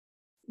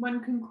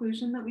 One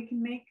conclusion that we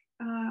can make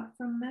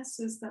from this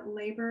is that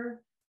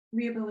labor,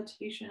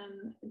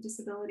 rehabilitation,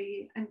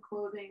 disability, and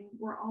clothing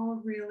were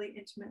all really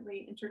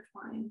intimately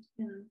intertwined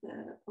in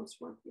the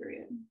post-war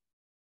period.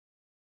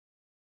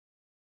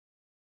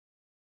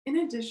 In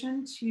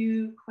addition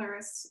to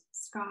Clarice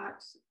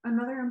Scott,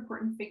 another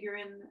important figure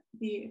in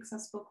the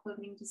accessible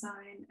clothing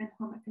design and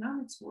home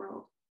economics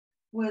world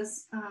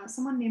was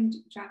someone named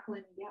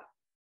Jacqueline Yep.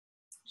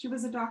 She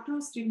was a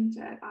doctoral student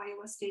at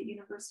Iowa State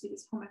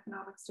University's Home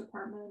Economics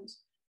Department,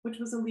 which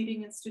was a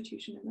leading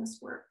institution in this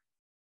work.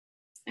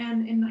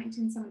 And in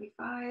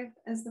 1975,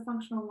 as the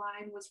functional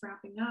line was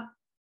wrapping up,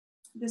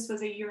 this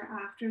was a year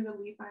after the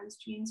Levi's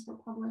jeans were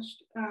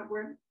published,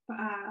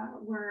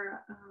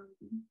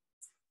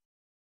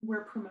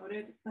 were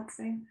promoted, let's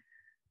say.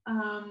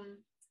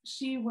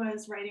 She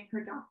was writing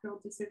her doctoral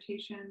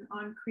dissertation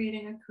on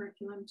creating a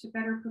curriculum to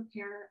better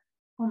prepare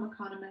home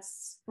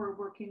economists for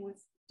working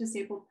with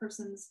disabled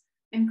persons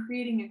and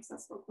creating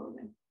accessible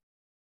clothing.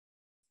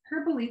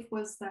 Her belief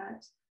was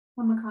that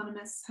home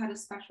economists had a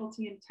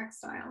specialty in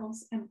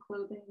textiles and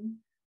clothing,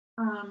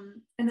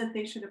 and that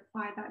they should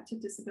apply that to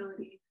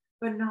disability,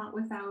 but not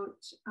without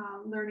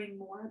learning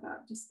more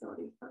about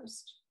disability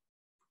first.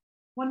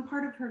 One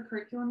part of her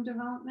curriculum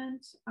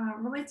development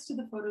relates to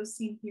the photos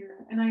seen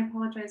here, and I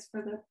apologize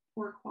for the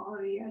poor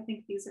quality. I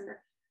think these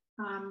are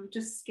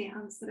just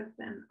scans that have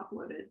been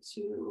uploaded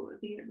to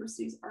the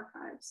university's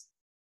archives.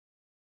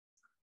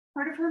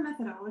 Part of her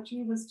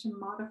methodology was to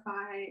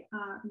modify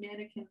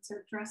mannequins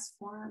or dress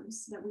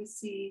forms that we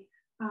see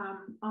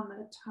on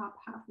the top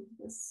half of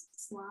this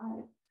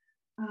slide,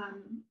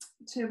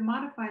 to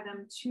modify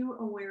them to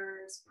a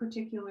wearer's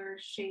particular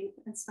shape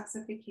and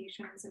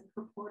specifications and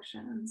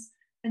proportions,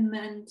 and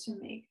then to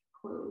make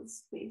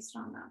clothes based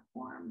on that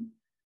form.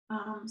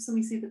 So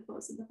we see the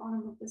clothes at the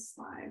bottom of this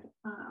slide,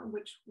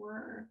 which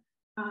were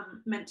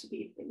meant to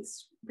be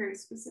based very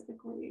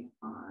specifically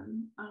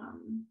on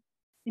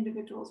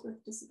individuals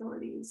with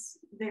disabilities,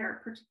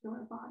 their particular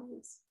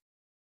bodies.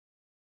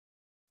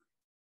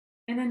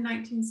 And in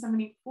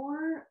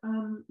 1974,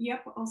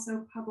 Yep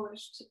also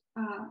published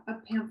a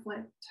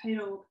pamphlet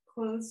titled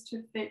Clothes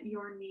to Fit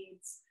Your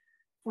Needs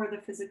for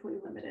the Physically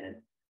Limited.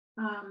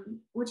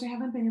 which I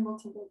haven't been able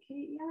to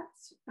locate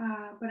yet,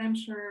 but I'm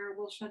sure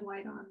will shed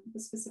light on the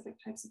specific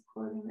types of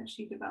clothing that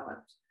she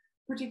developed,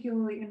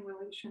 particularly in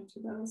relation to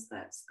those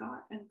that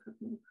Scott and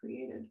Cookman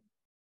created.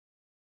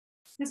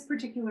 This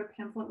particular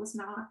pamphlet was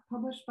not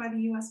published by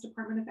the US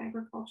Department of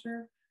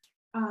Agriculture,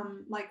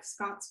 like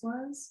Scott's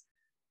was,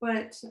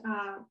 but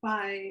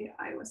by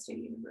Iowa State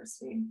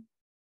University.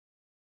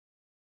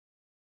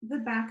 The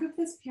back of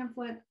this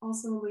pamphlet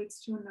also alludes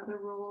to another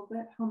role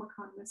that home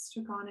economists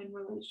took on in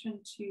relation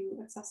to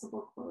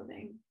accessible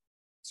clothing,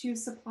 to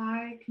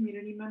supply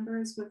community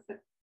members with the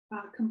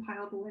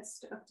compiled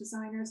list of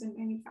designers and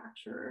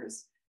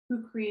manufacturers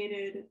who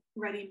created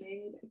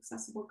ready-made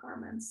accessible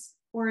garments,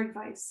 or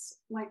advice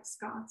like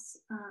Scott's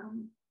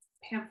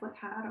pamphlet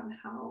had on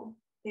how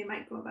they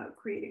might go about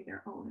creating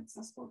their own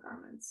accessible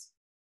garments.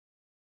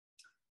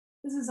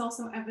 This is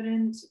also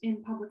evident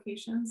in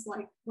publications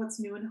like What's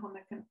New in Home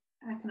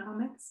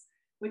Economics,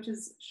 which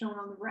is shown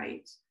on the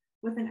right,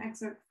 with an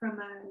excerpt from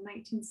a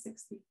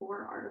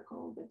 1964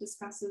 article that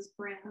discusses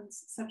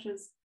brands such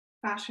as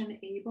Fashion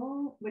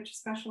Able, which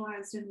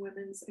specialized in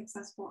women's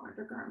accessible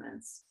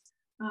undergarments.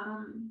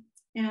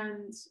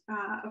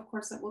 Of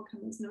course, it will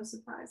come as no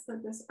surprise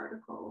that this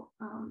article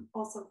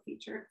also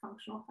featured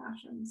functional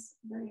fashions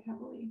very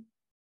heavily.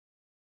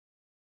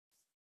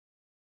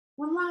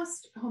 One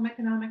last home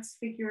economics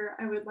figure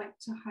I would like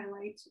to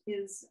highlight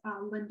is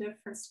Linda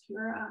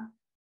Frescura,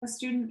 a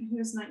student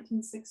whose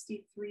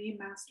 1963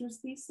 master's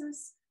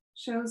thesis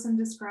shows and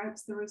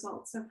describes the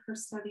results of her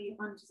study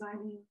on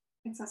designing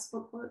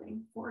accessible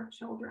clothing for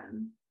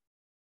children.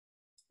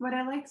 What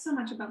I like so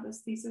much about this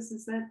thesis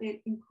is that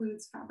it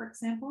includes fabric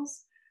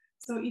samples.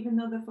 So even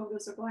though the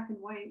photos are black and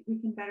white, we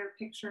can better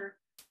picture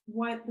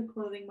what the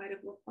clothing might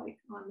have looked like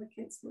on the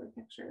kids who are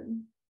pictured.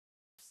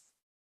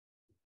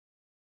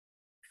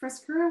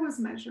 Frescura was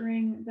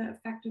measuring the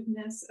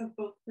effectiveness of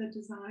both the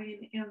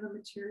design and the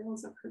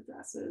materials of her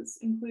dresses,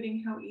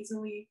 including how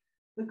easily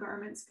the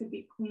garments could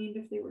be cleaned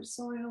if they were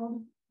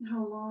soiled,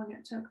 how long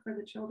it took for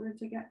the children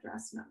to get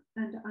dressed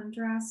and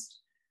undressed,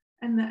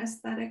 and the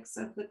aesthetics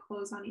of the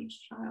clothes on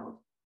each child.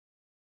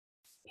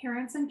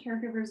 Parents and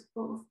caregivers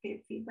both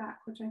gave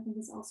feedback, which I think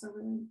is also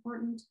really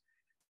important,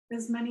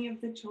 as many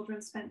of the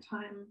children spent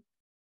time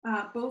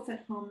both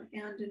at home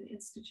and in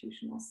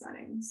institutional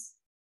settings.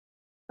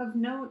 Of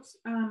note,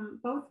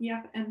 both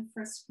Yep and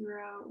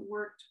Frescura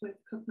worked with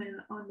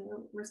Cookman on their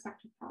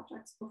respective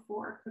projects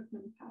before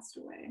Cookman passed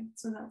away,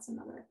 so that's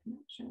another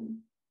connection.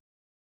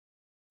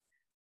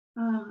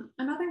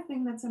 Another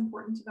thing that's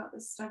important about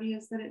this study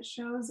is that it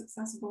shows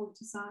accessible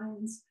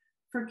designs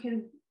for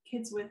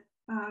kids with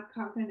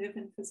cognitive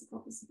and physical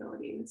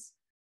disabilities.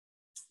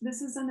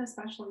 This is an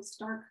especially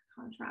stark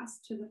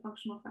contrast to the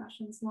functional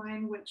fashions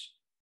line, which,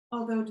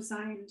 although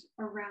designed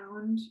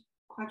around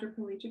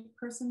quadriplegic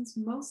persons,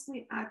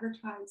 mostly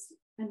advertised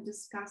and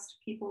discussed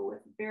people with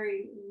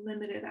very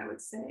limited, I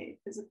would say,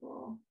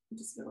 physical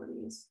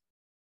disabilities.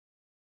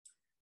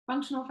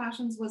 Functional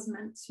fashions was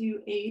meant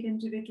to aid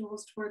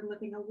individuals toward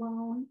living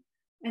alone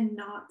and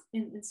not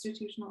in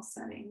institutional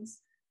settings,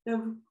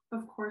 though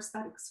of course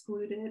that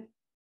excluded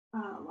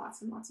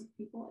lots and lots of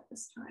people at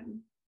this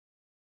time,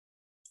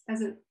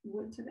 as it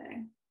would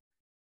today.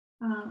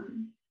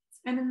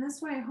 And in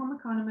this way, home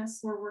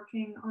economists were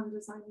working on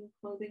designing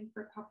clothing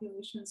for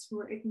populations who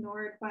were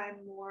ignored by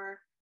more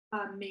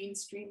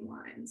mainstream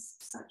lines,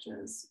 such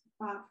as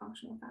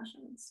functional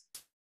fashions.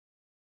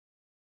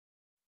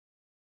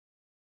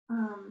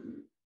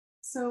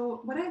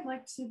 So what I'd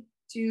like to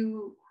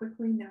do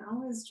quickly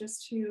now is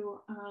just to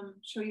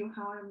show you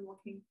how I'm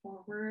looking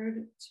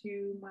forward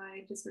to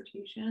my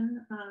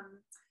dissertation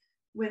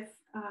with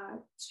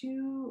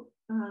two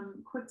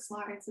quick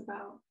slides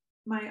about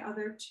my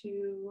other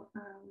two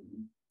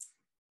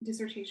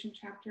dissertation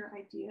chapter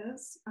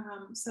ideas.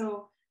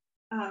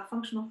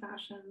 Functional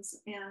fashions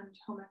and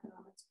home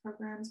economics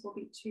programs will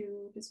be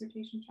two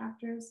dissertation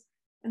chapters,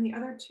 and the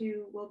other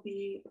two will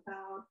be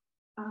about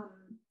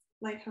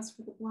Lighthouse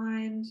for the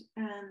Blind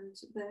and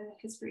the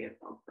history of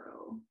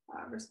Velcro,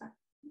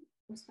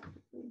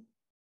 respectively.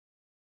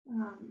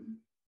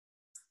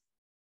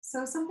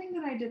 So something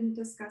that I didn't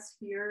discuss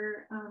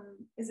here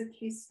is a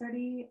case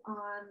study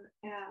on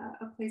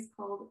a place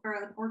called, or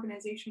an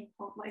organization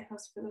called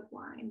Lighthouse for the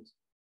Blind.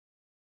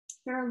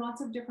 There are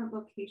lots of different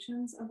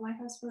locations of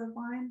Lighthouse for the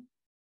Blind,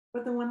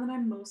 but the one that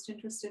I'm most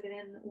interested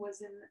in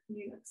was in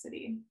New York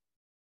City.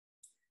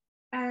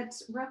 At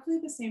roughly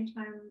the same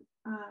time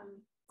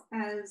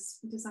as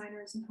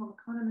designers and home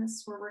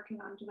economists were working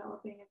on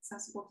developing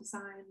accessible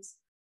designs,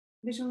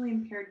 visually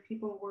impaired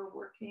people were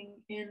working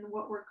in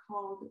what were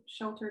called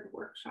sheltered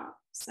workshop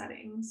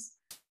settings,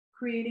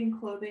 creating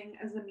clothing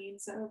as a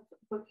means of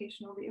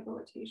vocational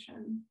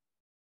rehabilitation.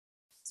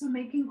 So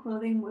making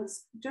clothing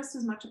was just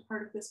as much a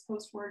part of this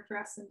post-war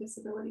dress and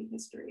disability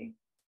history.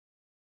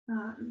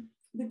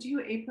 The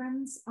two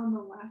aprons on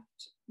the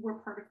left were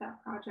part of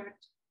that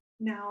project,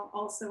 now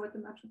also at the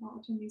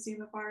Metropolitan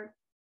Museum of Art,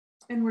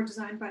 and were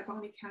designed by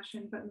Bonnie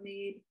Cashin, but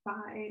made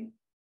by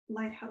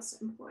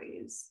Lighthouse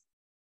employees.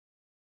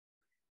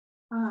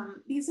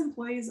 These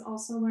employees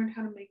also learned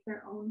how to make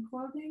their own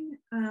clothing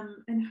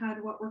and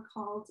had what were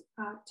called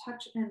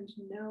touch and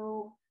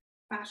know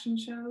fashion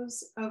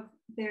shows of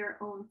their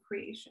own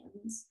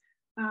creations,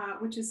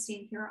 which is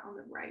seen here on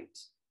the right.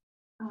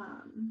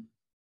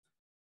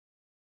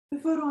 The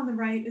photo on the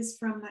right is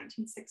from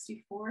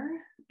 1964,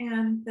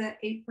 and the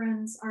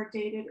aprons are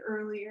dated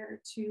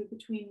earlier to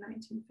between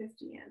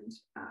 1950 and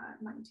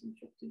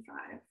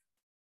 1955.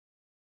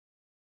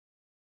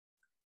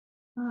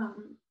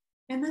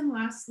 And then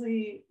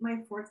lastly,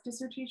 my fourth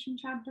dissertation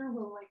chapter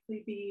will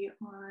likely be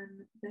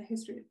on the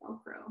history of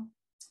Velcro.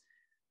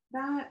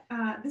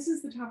 This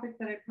is the topic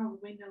that I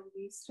probably know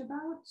least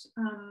about,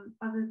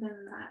 other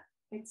than that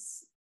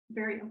it's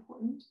very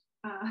important.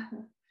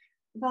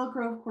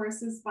 Velcro, of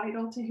course, is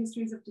vital to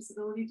histories of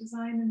disability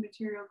design and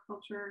material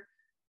culture.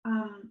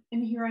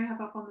 And here I have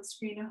up on the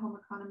screen a home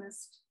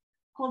economist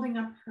holding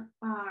up her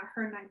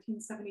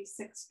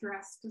 1976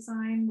 dress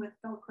design with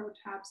Velcro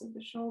tabs at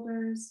the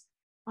shoulders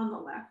on the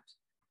left.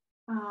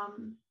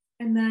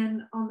 And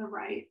then on the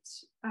right,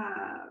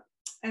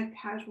 a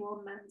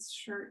casual men's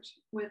shirt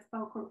with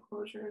Velcro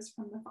closures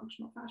from the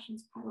Functional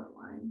Fashions pilot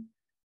line,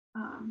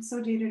 so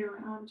dated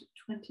around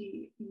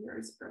 20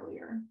 years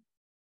earlier.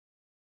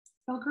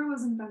 Velcro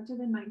was invented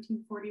in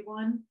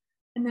 1941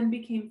 and then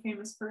became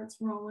famous for its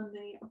role in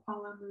the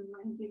Apollo moon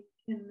landing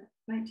in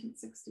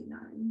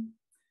 1969.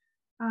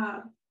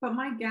 But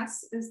my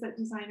guess is that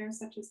designers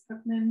such as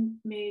Cookman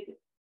made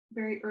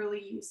very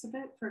early use of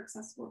it for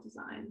accessible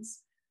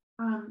designs,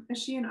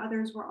 as she and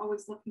others were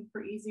always looking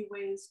for easy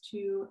ways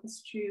to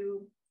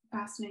eschew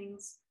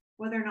fastenings,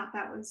 whether or not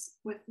that was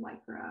with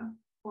Lycra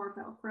or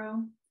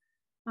Velcro.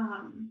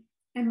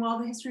 And while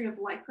the history of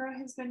Lycra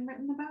has been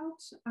written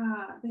about,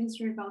 the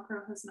history of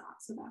Velcro has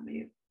not, so that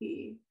may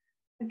be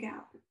a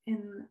gap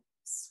in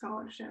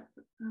scholarship.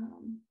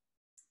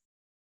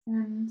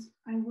 And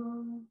I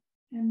will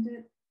end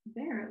it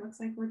there. It looks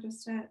like we're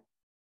just at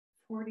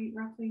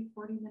roughly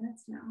 40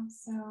 minutes now.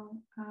 So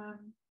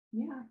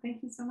yeah,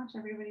 thank you so much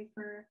everybody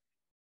for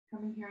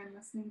coming here and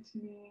listening to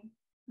me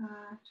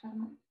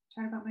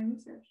chat about my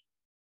research.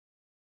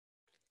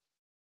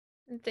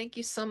 And thank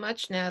you so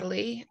much,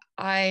 Natalie.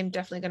 I'm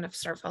definitely going to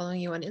start following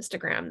you on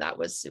Instagram. That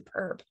was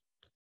superb.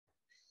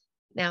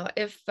 Now,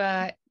 if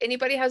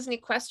anybody has any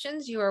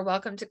questions, you are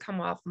welcome to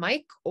come off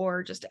mic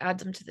or just add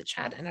them to the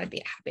chat, and I'd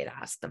be happy to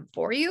ask them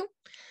for you.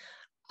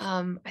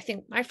 I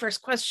think my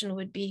first question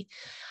would be,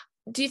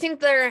 do you think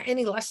there are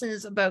any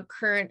lessons about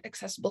current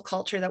accessible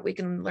culture that we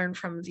can learn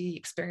from the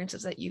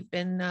experiences that you've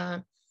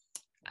been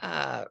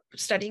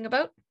studying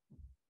about?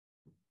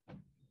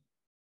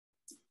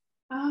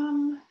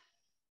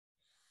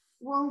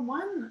 Well,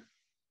 one,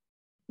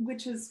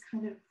 which is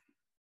kind of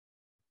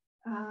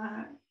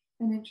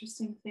an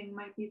interesting thing,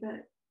 might be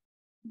that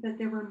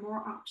there were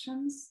more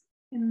options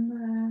in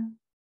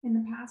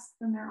the past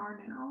than there are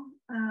now,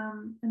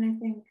 and I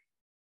think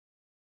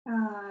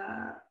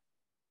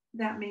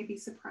that may be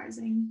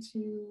surprising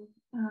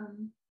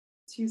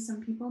to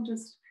some people,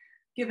 just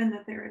given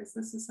that there is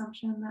this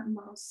assumption that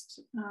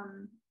most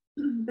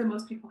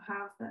people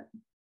have that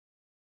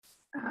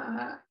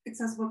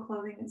accessible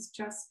clothing is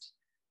just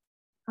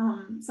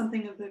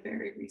something of the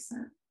very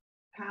recent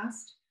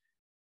past.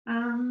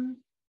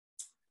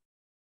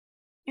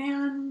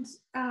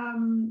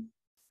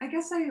 I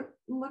guess I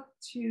look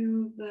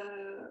to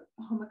the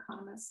home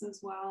economists as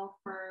well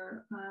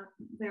for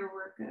their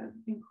work of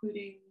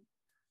including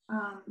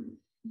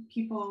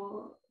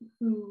people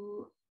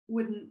who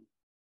wouldn't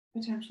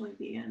potentially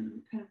be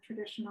in kind of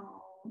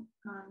traditional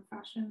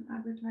fashion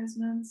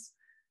advertisements,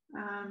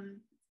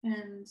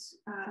 and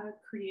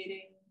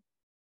creating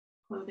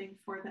clothing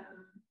for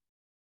them.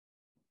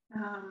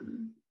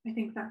 I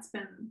think that's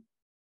been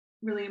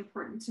really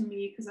important to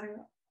me because I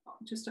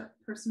just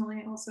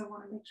personally also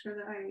want to make sure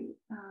that I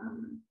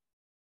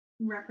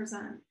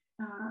represent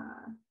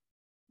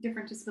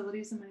different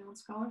disabilities in my own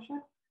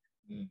scholarship.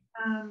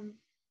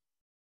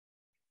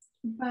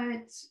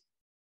 But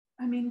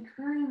I mean,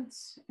 current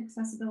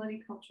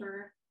accessibility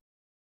culture,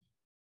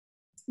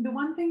 the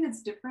one thing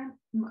that's different,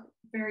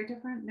 very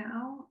different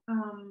now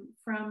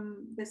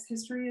from this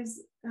history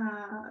is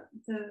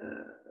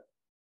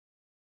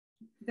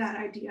that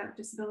idea of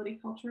disability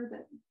culture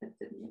that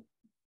didn't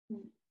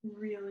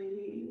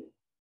really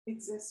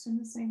exist in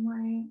the same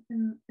way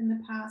in the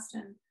past.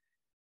 And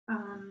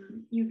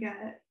you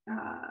get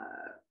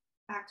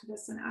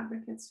activists and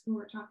advocates who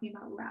are talking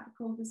about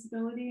radical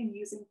visibility and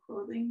using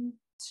clothing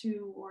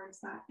towards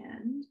that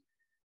end.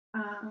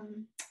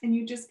 And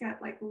you just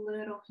get like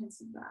little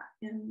hints of that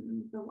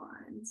in the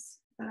lines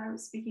that I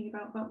was speaking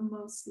about, but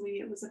mostly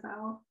it was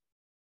about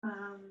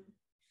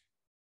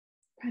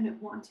kind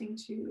of wanting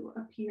to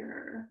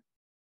appear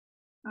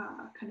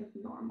kind of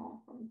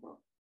normal, quote unquote.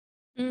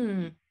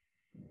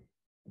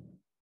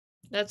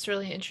 That's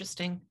really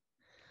interesting.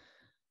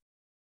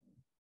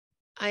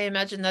 I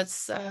imagine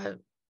that's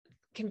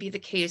can be the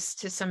case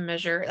to some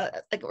measure.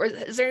 Like, or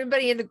is there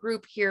anybody in the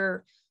group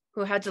here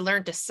who had to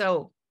learn to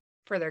sew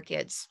for their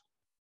kids?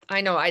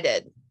 I know I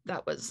did.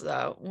 That was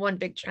one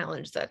big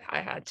challenge that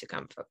I had to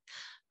come from.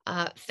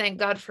 Thank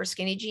God for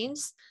skinny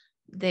jeans.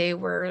 They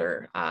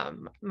were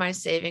my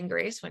saving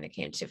grace when it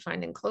came to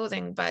finding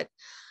clothing. But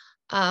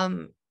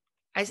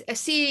I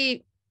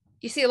see,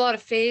 you see a lot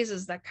of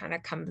phases that kind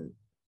of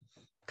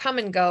come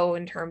and go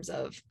in terms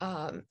of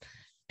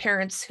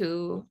parents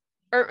who,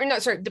 or no,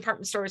 sorry,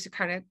 department stores who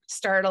kind of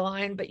start a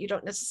line, but you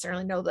don't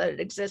necessarily know that it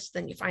exists.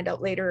 Then you find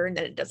out later and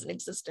then it doesn't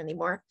exist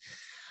anymore.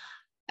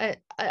 I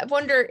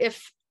wonder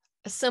if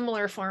a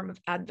similar form of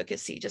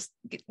advocacy, just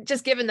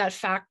given that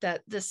fact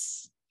that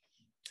this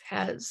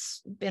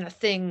has been a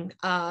thing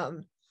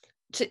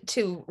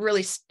to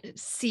really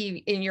see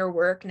in your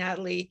work,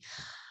 Natalie,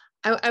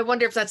 I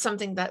wonder if that's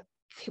something that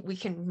we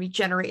can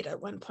regenerate at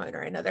one point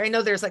or another. I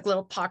know there's like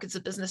little pockets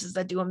of businesses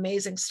that do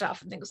amazing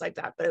stuff and things like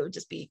that, but it would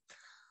just be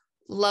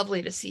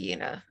lovely to see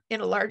in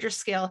a larger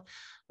scale.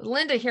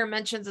 Linda here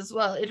mentions as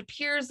well, it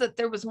appears that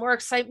there was more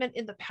excitement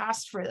in the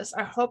past for this.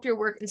 I hope your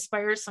work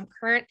inspires some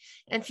current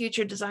and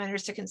future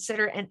designers to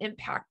consider and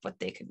impact what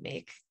they could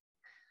make.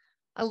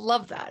 I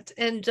love that.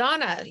 And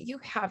Donna, you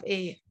have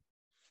a...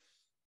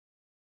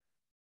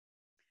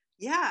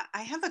 Yeah,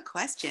 I have a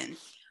question.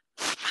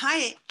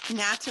 Hi,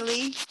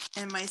 Natalie,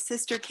 and my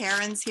sister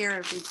Karen's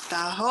here, the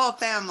whole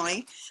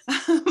family.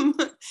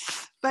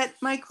 But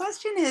my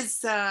question is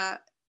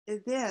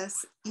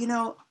this, you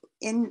know,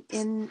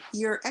 in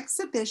your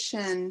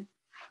exhibition,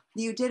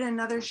 you did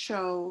another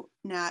show,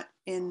 Nat,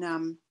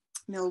 in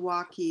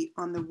Milwaukee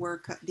on the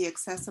work, the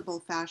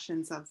accessible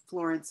fashions of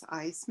Florence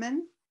Eisman.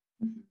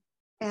 Mm-hmm.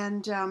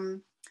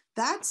 And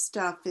that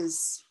stuff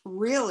is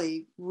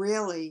really,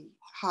 really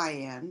high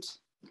end,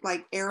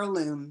 like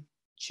heirloom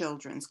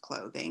children's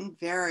clothing,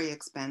 very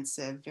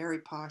expensive, very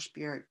posh,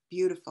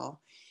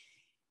 beautiful.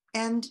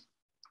 And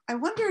I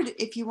wondered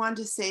if you wanted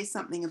to say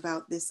something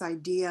about this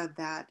idea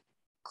that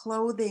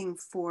clothing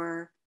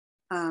for,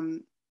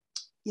 you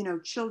know,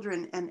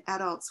 children and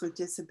adults with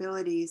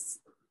disabilities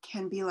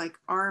can be like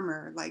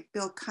armor, like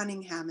Bill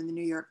Cunningham in the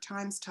New York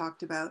Times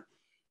talked about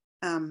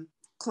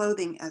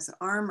clothing as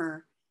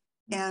armor.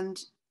 And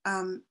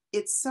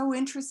it's so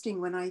interesting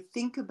when I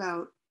think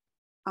about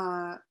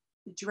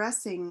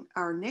dressing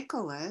our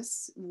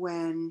Nicholas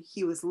when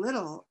he was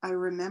little. I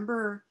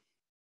remember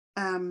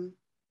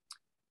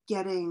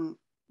getting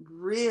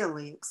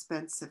really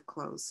expensive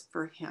clothes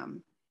for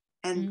him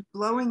and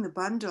blowing the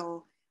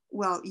bundle.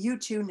 Well, you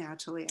too,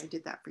 Natalie. I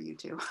did that for you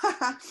too,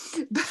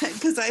 but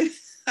because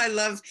I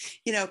love,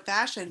 you know,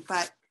 fashion.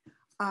 But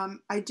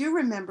I do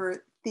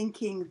remember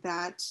thinking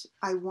that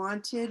I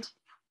wanted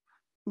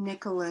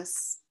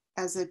Nicholas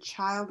as a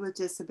child with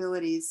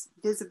disabilities,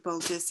 visible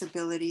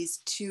disabilities,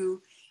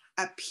 to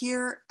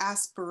appear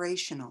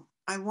aspirational.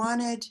 I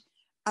wanted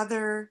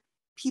other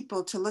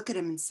people to look at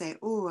him and say,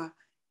 oh,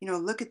 you know,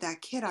 look at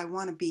that kid. I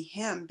want to be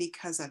him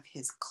because of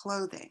his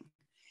clothing.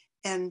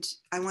 And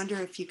I wonder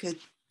if you could,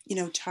 you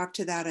know, talk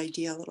to that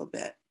idea a little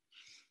bit.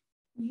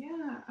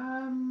 Yeah.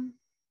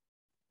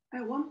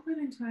 At one point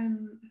in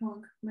time,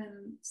 Helen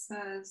Cookman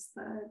says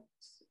that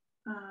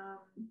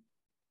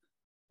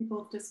people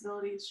with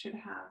disabilities should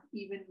have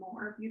even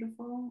more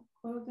beautiful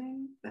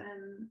clothing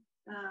than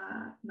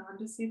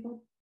non-disabled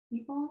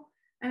people.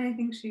 And I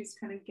think she's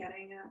kind of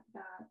getting at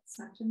that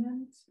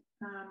sentiment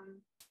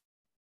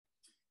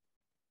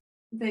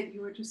that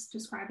you were just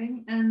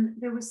describing. And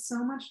there was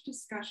so much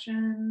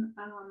discussion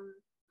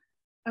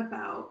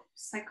about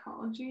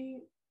psychology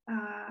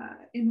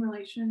in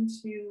relation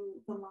to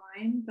the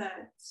line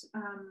that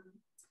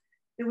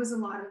there was a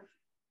lot of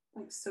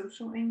like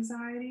social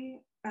anxiety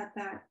at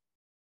that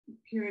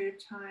period of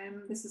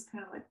time. This is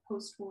kind of like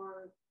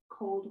post-war,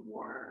 Cold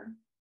War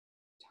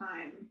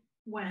time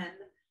when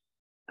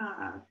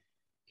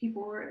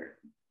people were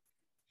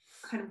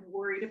kind of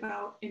worried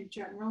about, in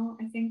general,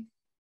 I think,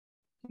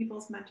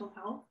 people's mental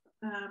health.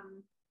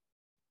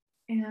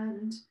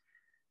 And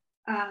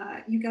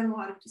you get a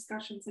lot of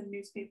discussions in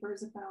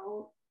newspapers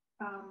about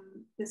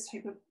this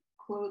type of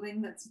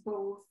clothing that's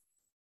both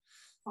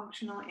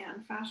functional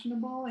and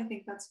fashionable. I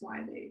think that's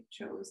why they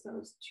chose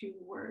those two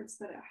words,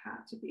 that it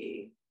had to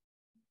be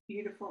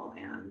beautiful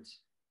and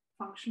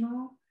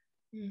functional.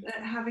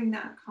 That having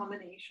that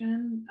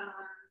combination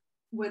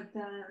would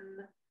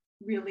then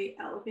really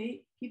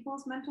elevate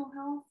people's mental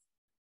health.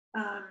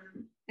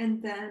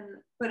 And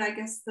then, but I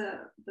guess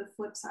the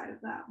flip side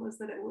of that was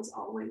that it was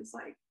always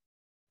like,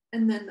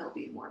 and then they'll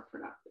be more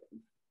productive.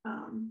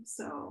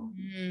 So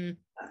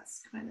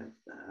that's kind of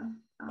the,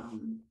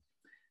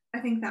 I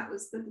think that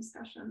was the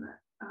discussion that,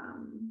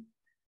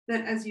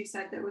 that, as you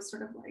said, there was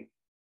sort of like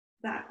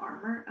that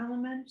armor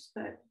element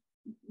that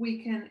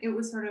we can, it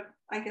was sort of,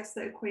 I guess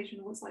the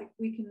equation was like,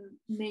 we can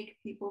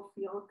make people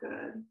feel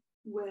good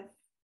with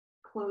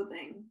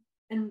clothing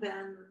and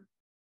then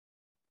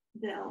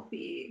they'll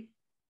be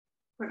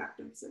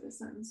productive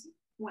citizens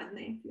when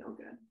they feel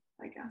good,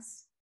 I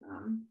guess.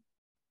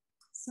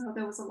 So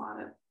there was a lot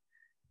of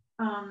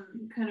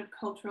kind of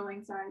cultural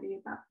anxiety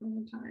at that point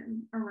in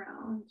time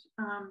around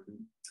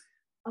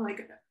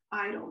like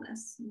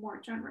idleness more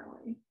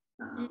generally.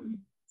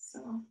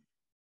 So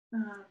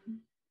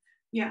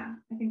Yeah,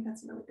 I think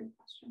that's a really good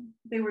question.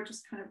 They were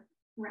just kind of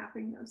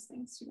wrapping those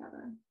things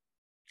together.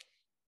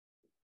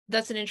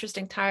 That's an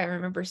interesting tie. I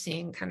remember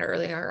seeing kind of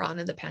earlier on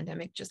in the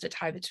pandemic, just a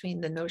tie between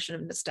the notion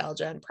of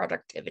nostalgia and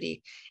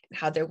productivity, and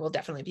how there will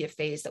definitely be a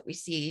phase that we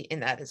see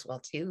in that as well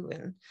too.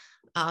 And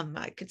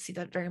I could see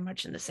that very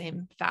much in the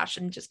same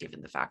fashion, just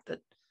given the fact that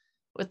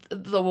with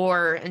the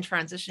war and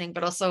transitioning,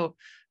 but also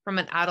from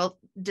an adult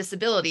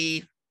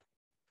disability,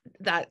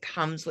 that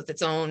comes with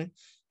its own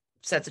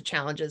sets of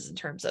challenges in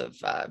terms of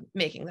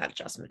making that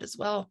adjustment as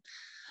well.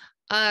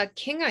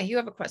 Kinga, you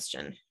have a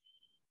question.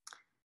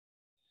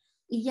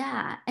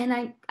 Yeah,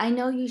 and I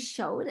know you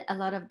showed a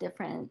lot of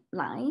different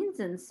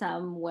lines, and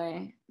some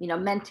were, you know,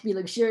 meant to be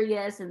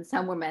luxurious, and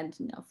some were meant,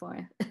 you know,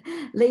 for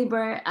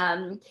labor.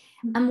 I'm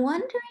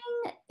wondering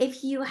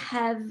if you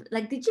have,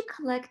 like, did you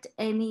collect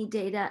any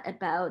data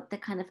about the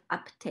kind of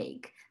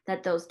uptake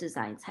that those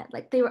designs had?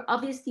 Like, they were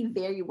obviously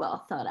very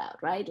well thought out,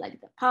 right?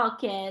 Like the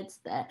pockets,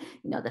 the,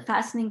 you know, the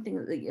fastening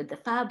thing, the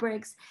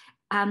fabrics.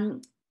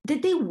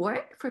 Did they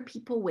work for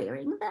people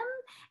wearing them?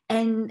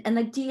 And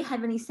like, do you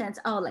have any sense,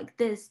 oh, like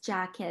this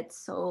jacket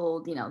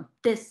sold, you know,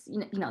 this,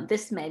 you know,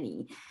 this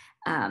many?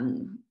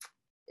 Do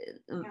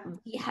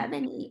you have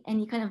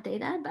any kind of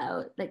data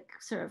about, like,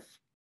 sort of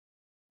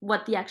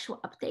what the actual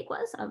uptake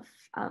was of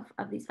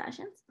these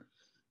fashions?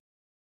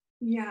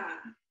 Yeah,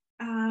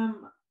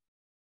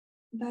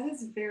 that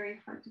is very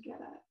hard to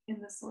get at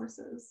in the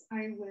sources.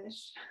 I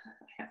wish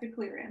I had a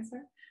clear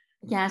answer.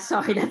 Yeah,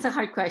 sorry, that's a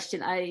hard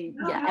question. I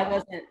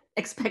wasn't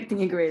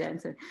expecting a great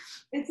answer.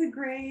 It's a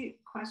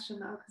great question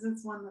though, because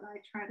it's one that I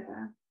try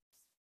to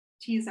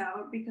tease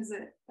out, because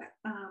it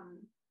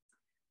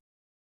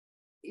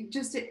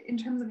just in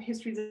terms of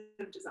histories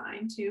of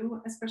design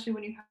too, especially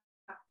when you have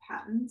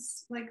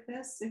patents like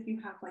this. If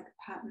you have like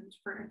patent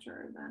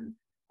furniture, then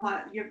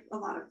a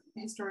lot of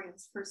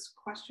historians' first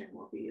question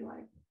will be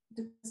like,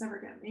 did this ever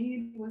get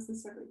made? Was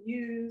this ever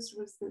used?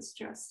 Was this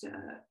just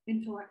an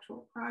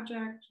intellectual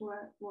project?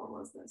 What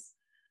was this?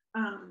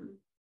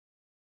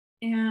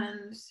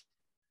 And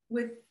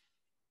with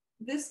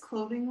this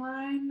clothing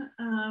line,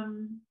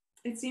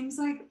 it seems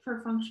like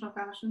for functional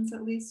fashions,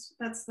 at least,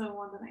 that's the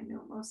one that I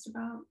know most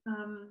about.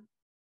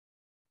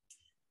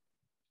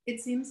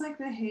 It seems like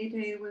the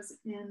heyday was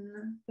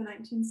in the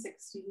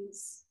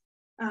 1960s,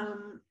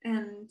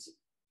 and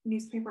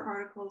newspaper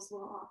articles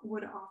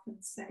would often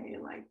say,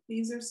 like,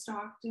 these are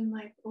stocked in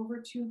like over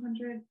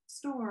 200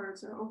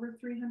 stores or over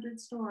 300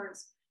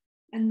 stores.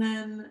 And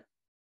then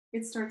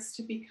it starts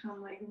to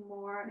become like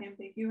more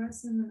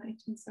ambiguous in the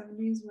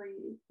 1970s,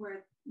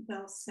 where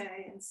they'll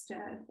say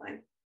instead,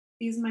 like,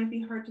 these might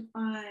be hard to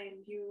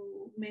find.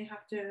 You may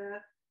have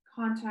to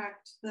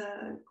contact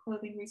the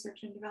Clothing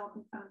Research and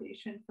Development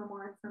Foundation for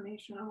more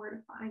information on where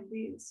to find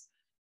these.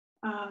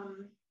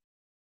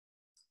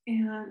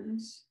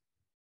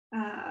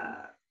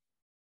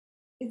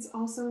 It's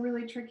also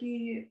really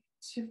tricky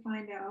to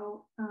find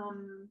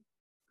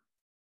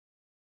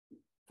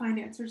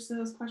answers to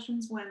those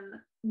questions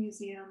when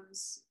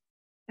museums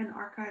and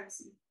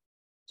archives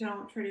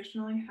don't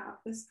traditionally have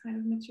this kind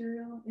of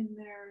material in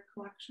their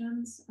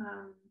collections.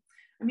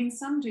 I mean,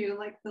 some do,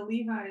 like the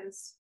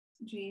Levi's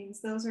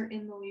jeans, those are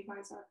in the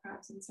Levi's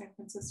archives in San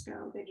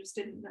Francisco. They just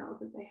didn't know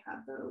that they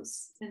had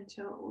those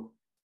until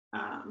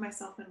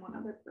myself and one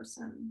other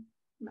person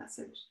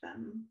messaged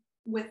them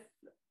with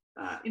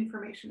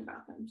information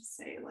about them to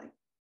say, like,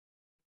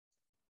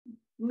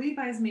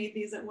 Levi's made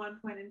these at one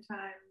point in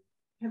time.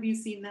 Have you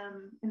seen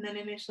them? And then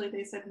initially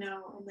they said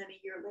no, and then a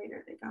year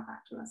later they got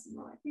back to us and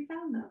were like, we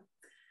found them.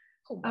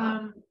 Oh,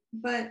 wow.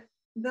 But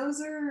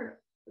those are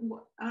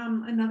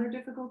another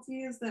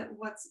difficulty, is that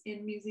what's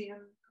in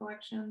museum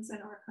collections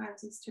and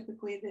archives is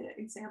typically the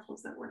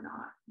examples that were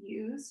not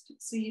used.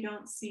 So you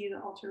don't see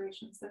the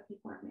alterations that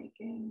people are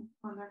making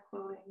on their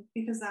clothing,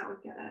 because that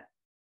would get at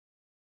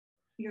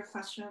your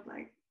question of,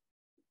 like,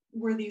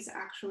 were these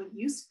actually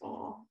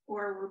useful,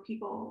 or were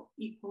people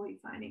equally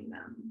finding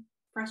them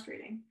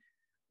frustrating?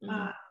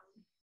 Mm-hmm.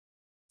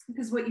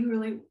 Because what I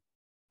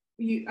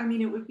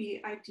mean, it would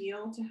be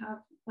ideal to have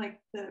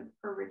like the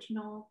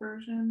original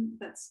version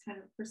that's kind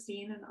of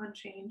pristine and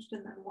unchanged,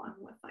 and then one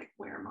with like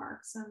wear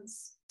marks and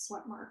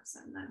sweat marks,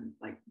 and then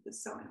like the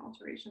sewing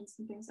alterations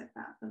and things like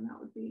that. Then that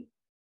would be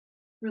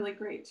really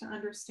great to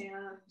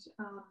understand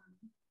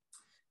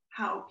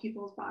how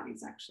people's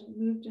bodies actually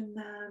moved in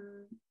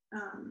them,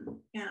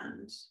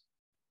 and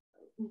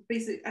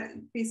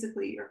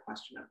basically your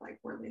question of like,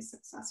 were they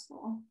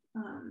successful?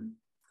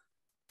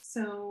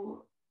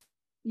 So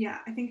yeah,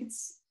 I think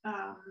it's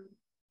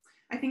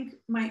I think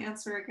my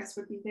answer, I guess,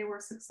 would be they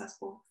were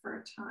successful for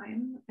a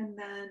time, and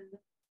then,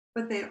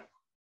 but they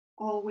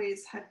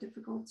always had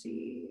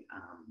difficulty.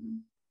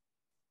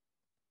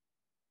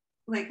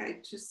 Like, I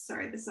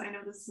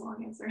know this is a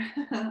long answer.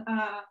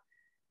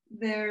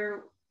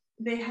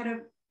 They had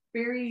a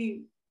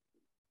really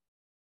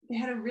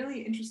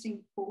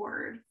interesting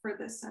board for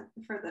the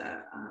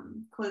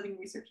Clothing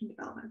Research and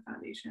Development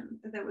Foundation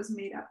that was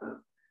made up of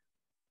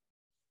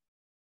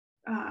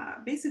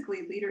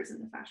basically leaders in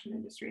the fashion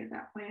industry at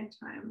that point in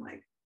time,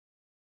 like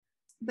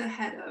the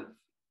head of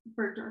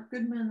Bergdorf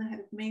Goodman, the head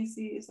of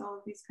Macy's, all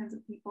of these kinds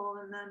of people.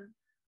 And then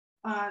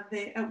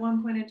they, at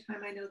one point in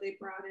time, I know they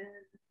brought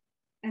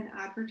in an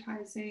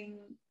advertising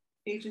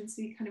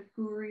agency kind of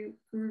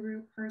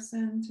guru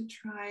person to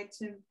try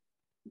to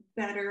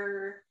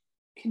better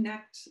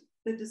connect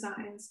the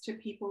designs to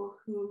people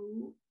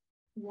who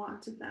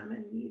wanted them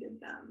and needed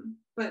them.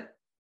 But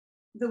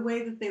the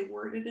way that they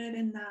worded it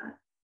in that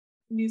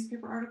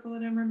newspaper article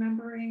that I'm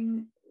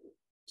remembering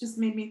just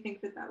made me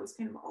think that that was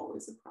kind of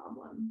always a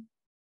problem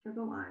for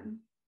the line.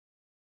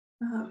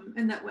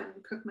 And that when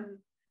Cookman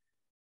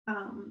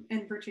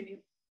and Virginia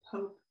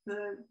Pope,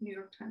 the New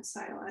York Times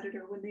style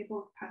editor, when they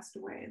both passed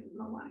away, then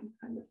the line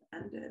kind of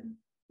ended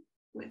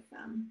with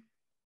them.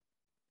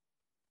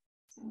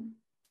 So.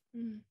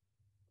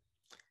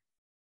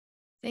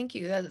 Thank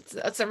you.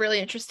 That's a really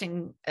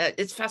interesting,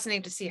 it's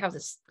fascinating to see how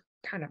this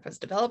kind of has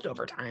developed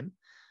over time.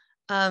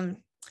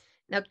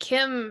 Now,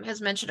 Kim has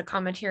mentioned a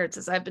comment here. It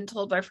says, I've been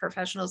told by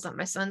professionals that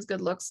my son's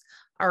good looks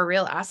are a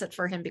real asset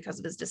for him because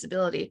of his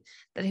disability,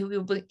 that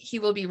he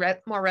will be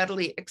more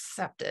readily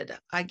accepted,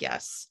 I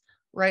guess,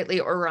 rightly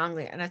or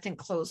wrongly. And I think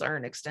clothes are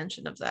an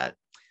extension of that.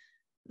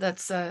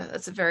 That's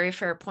a very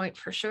fair point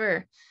for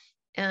sure.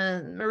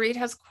 And Marie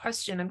has a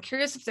question. I'm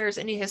curious if there's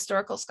any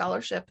historical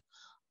scholarship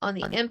on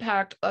the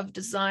impact of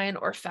design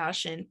or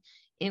fashion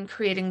in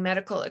creating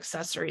medical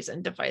accessories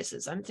and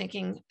devices. I'm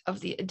thinking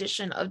of the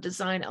addition of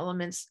design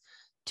elements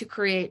to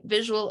create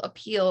visual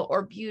appeal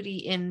or beauty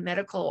in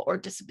medical or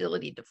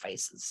disability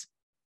devices.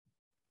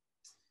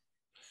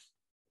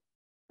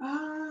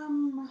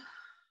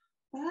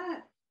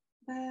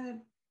 That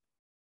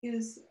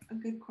is a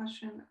good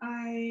question.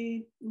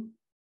 I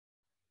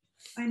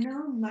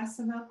know less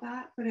about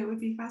that, but it would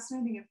be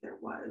fascinating if there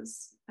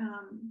was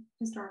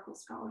historical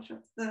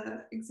scholarship.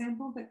 The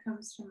example that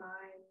comes to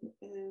mind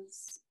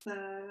is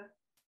the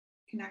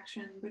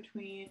connection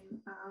between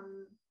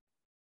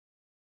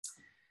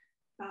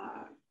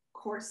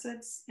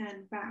corsets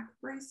and back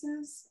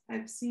braces.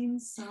 I've seen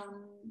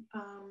some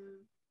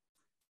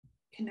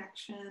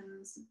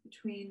connections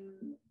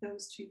between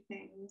those two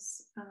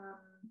things.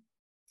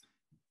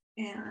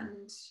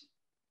 And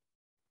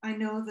I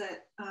know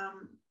that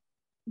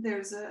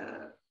there's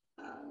a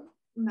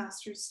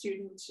master's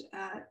student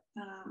at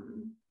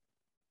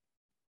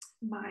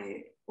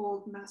my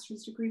old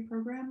master's degree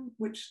program,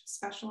 which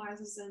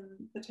specializes in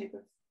the type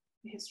of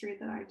history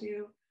that I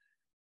do.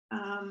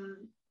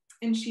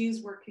 And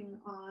she's working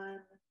on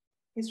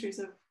histories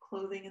of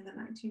clothing in the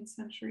 19th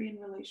century in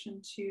relation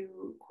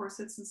to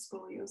corsets and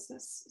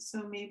scoliosis.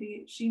 So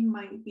maybe she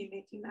might be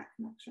making that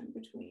connection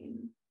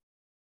between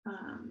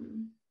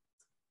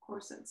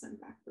corsets and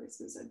back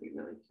braces. I'd be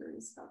really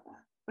curious about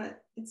that.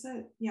 But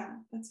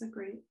that's a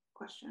great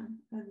question.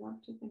 I'd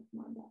love to think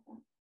more about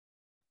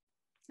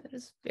that. That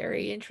is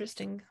very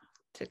interesting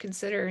to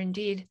consider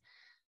indeed.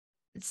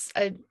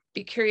 I'd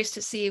be curious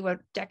to see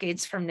what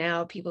decades from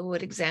now people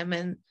would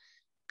examine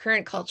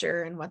current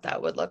culture and what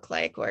that would look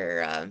like,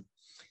 where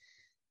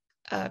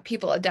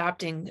people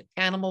adopting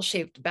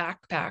animal-shaped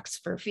backpacks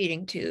for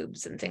feeding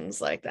tubes and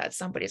things like that.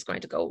 Somebody's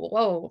going to go,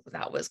 whoa,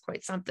 that was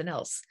quite something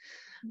else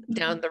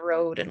down the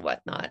road and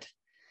whatnot.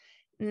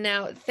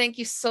 Now, thank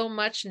you so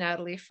much,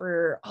 Natalie,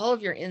 for all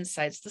of your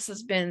insights. This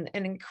has been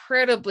an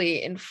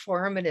incredibly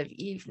informative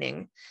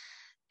evening.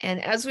 And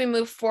as we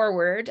move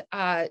forward,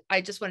 I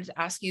just wanted to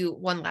ask you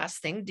one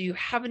last thing. Do you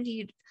have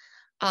any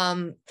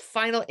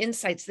final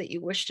insights that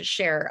you wish to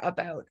share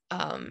about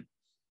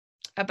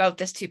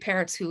this to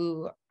parents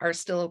who are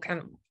still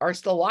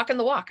walking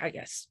the walk, I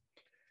guess?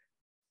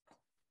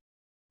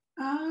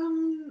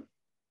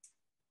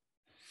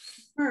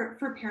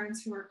 For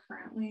parents who are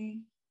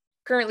currently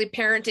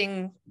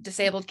parenting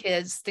disabled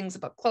kids, things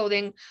about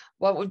clothing,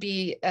 what would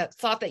be a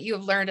thought that you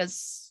have learned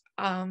as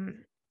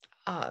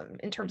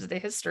in terms of the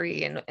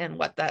history and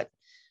what that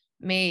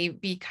may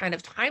be kind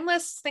of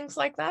timeless, things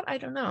like that? I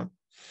don't know.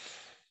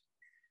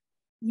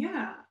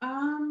 Yeah,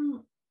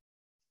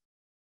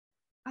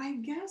 I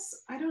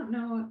guess I don't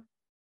know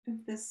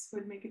if this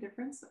would make a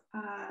difference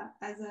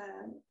as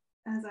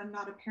I'm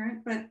not a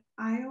parent, but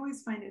I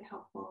always find it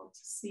helpful to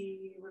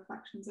see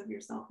reflections of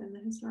yourself in the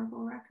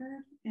historical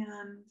record.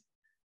 And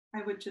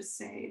I would just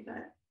say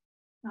that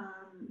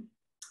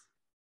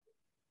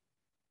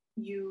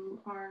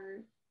you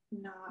are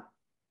not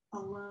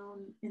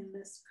alone in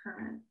this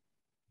current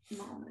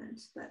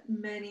moment, that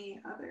many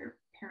other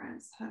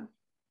parents have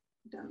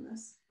done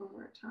this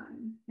over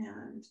time,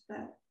 and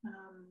that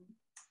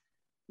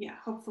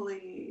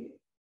hopefully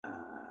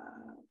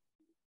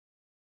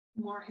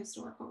more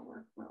historical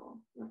work will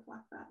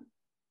reflect that.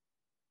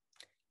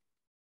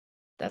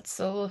 That's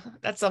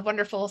a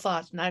wonderful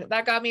thought. And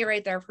that got me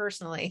right there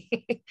personally.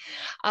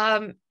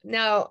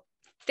 Now,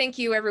 thank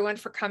you everyone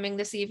for coming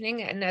this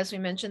evening. And as we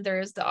mentioned, there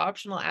is the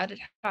optional added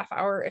half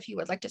hour if you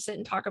would like to sit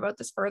and talk about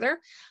this further.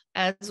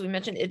 As we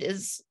mentioned, it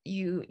is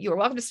you are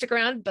welcome to stick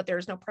around, but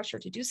there's no pressure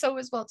to do so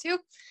as well too.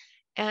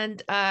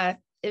 And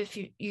if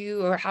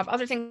you have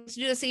other things to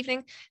do this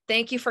evening,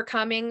 thank you for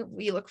coming.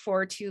 We look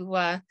forward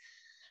to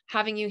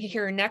having you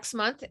here next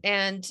month,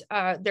 and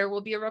there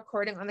will be a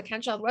recording on the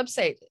Ken Child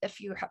website if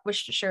you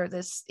wish to share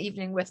this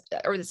evening with,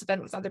 or this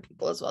event with other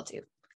people as well too.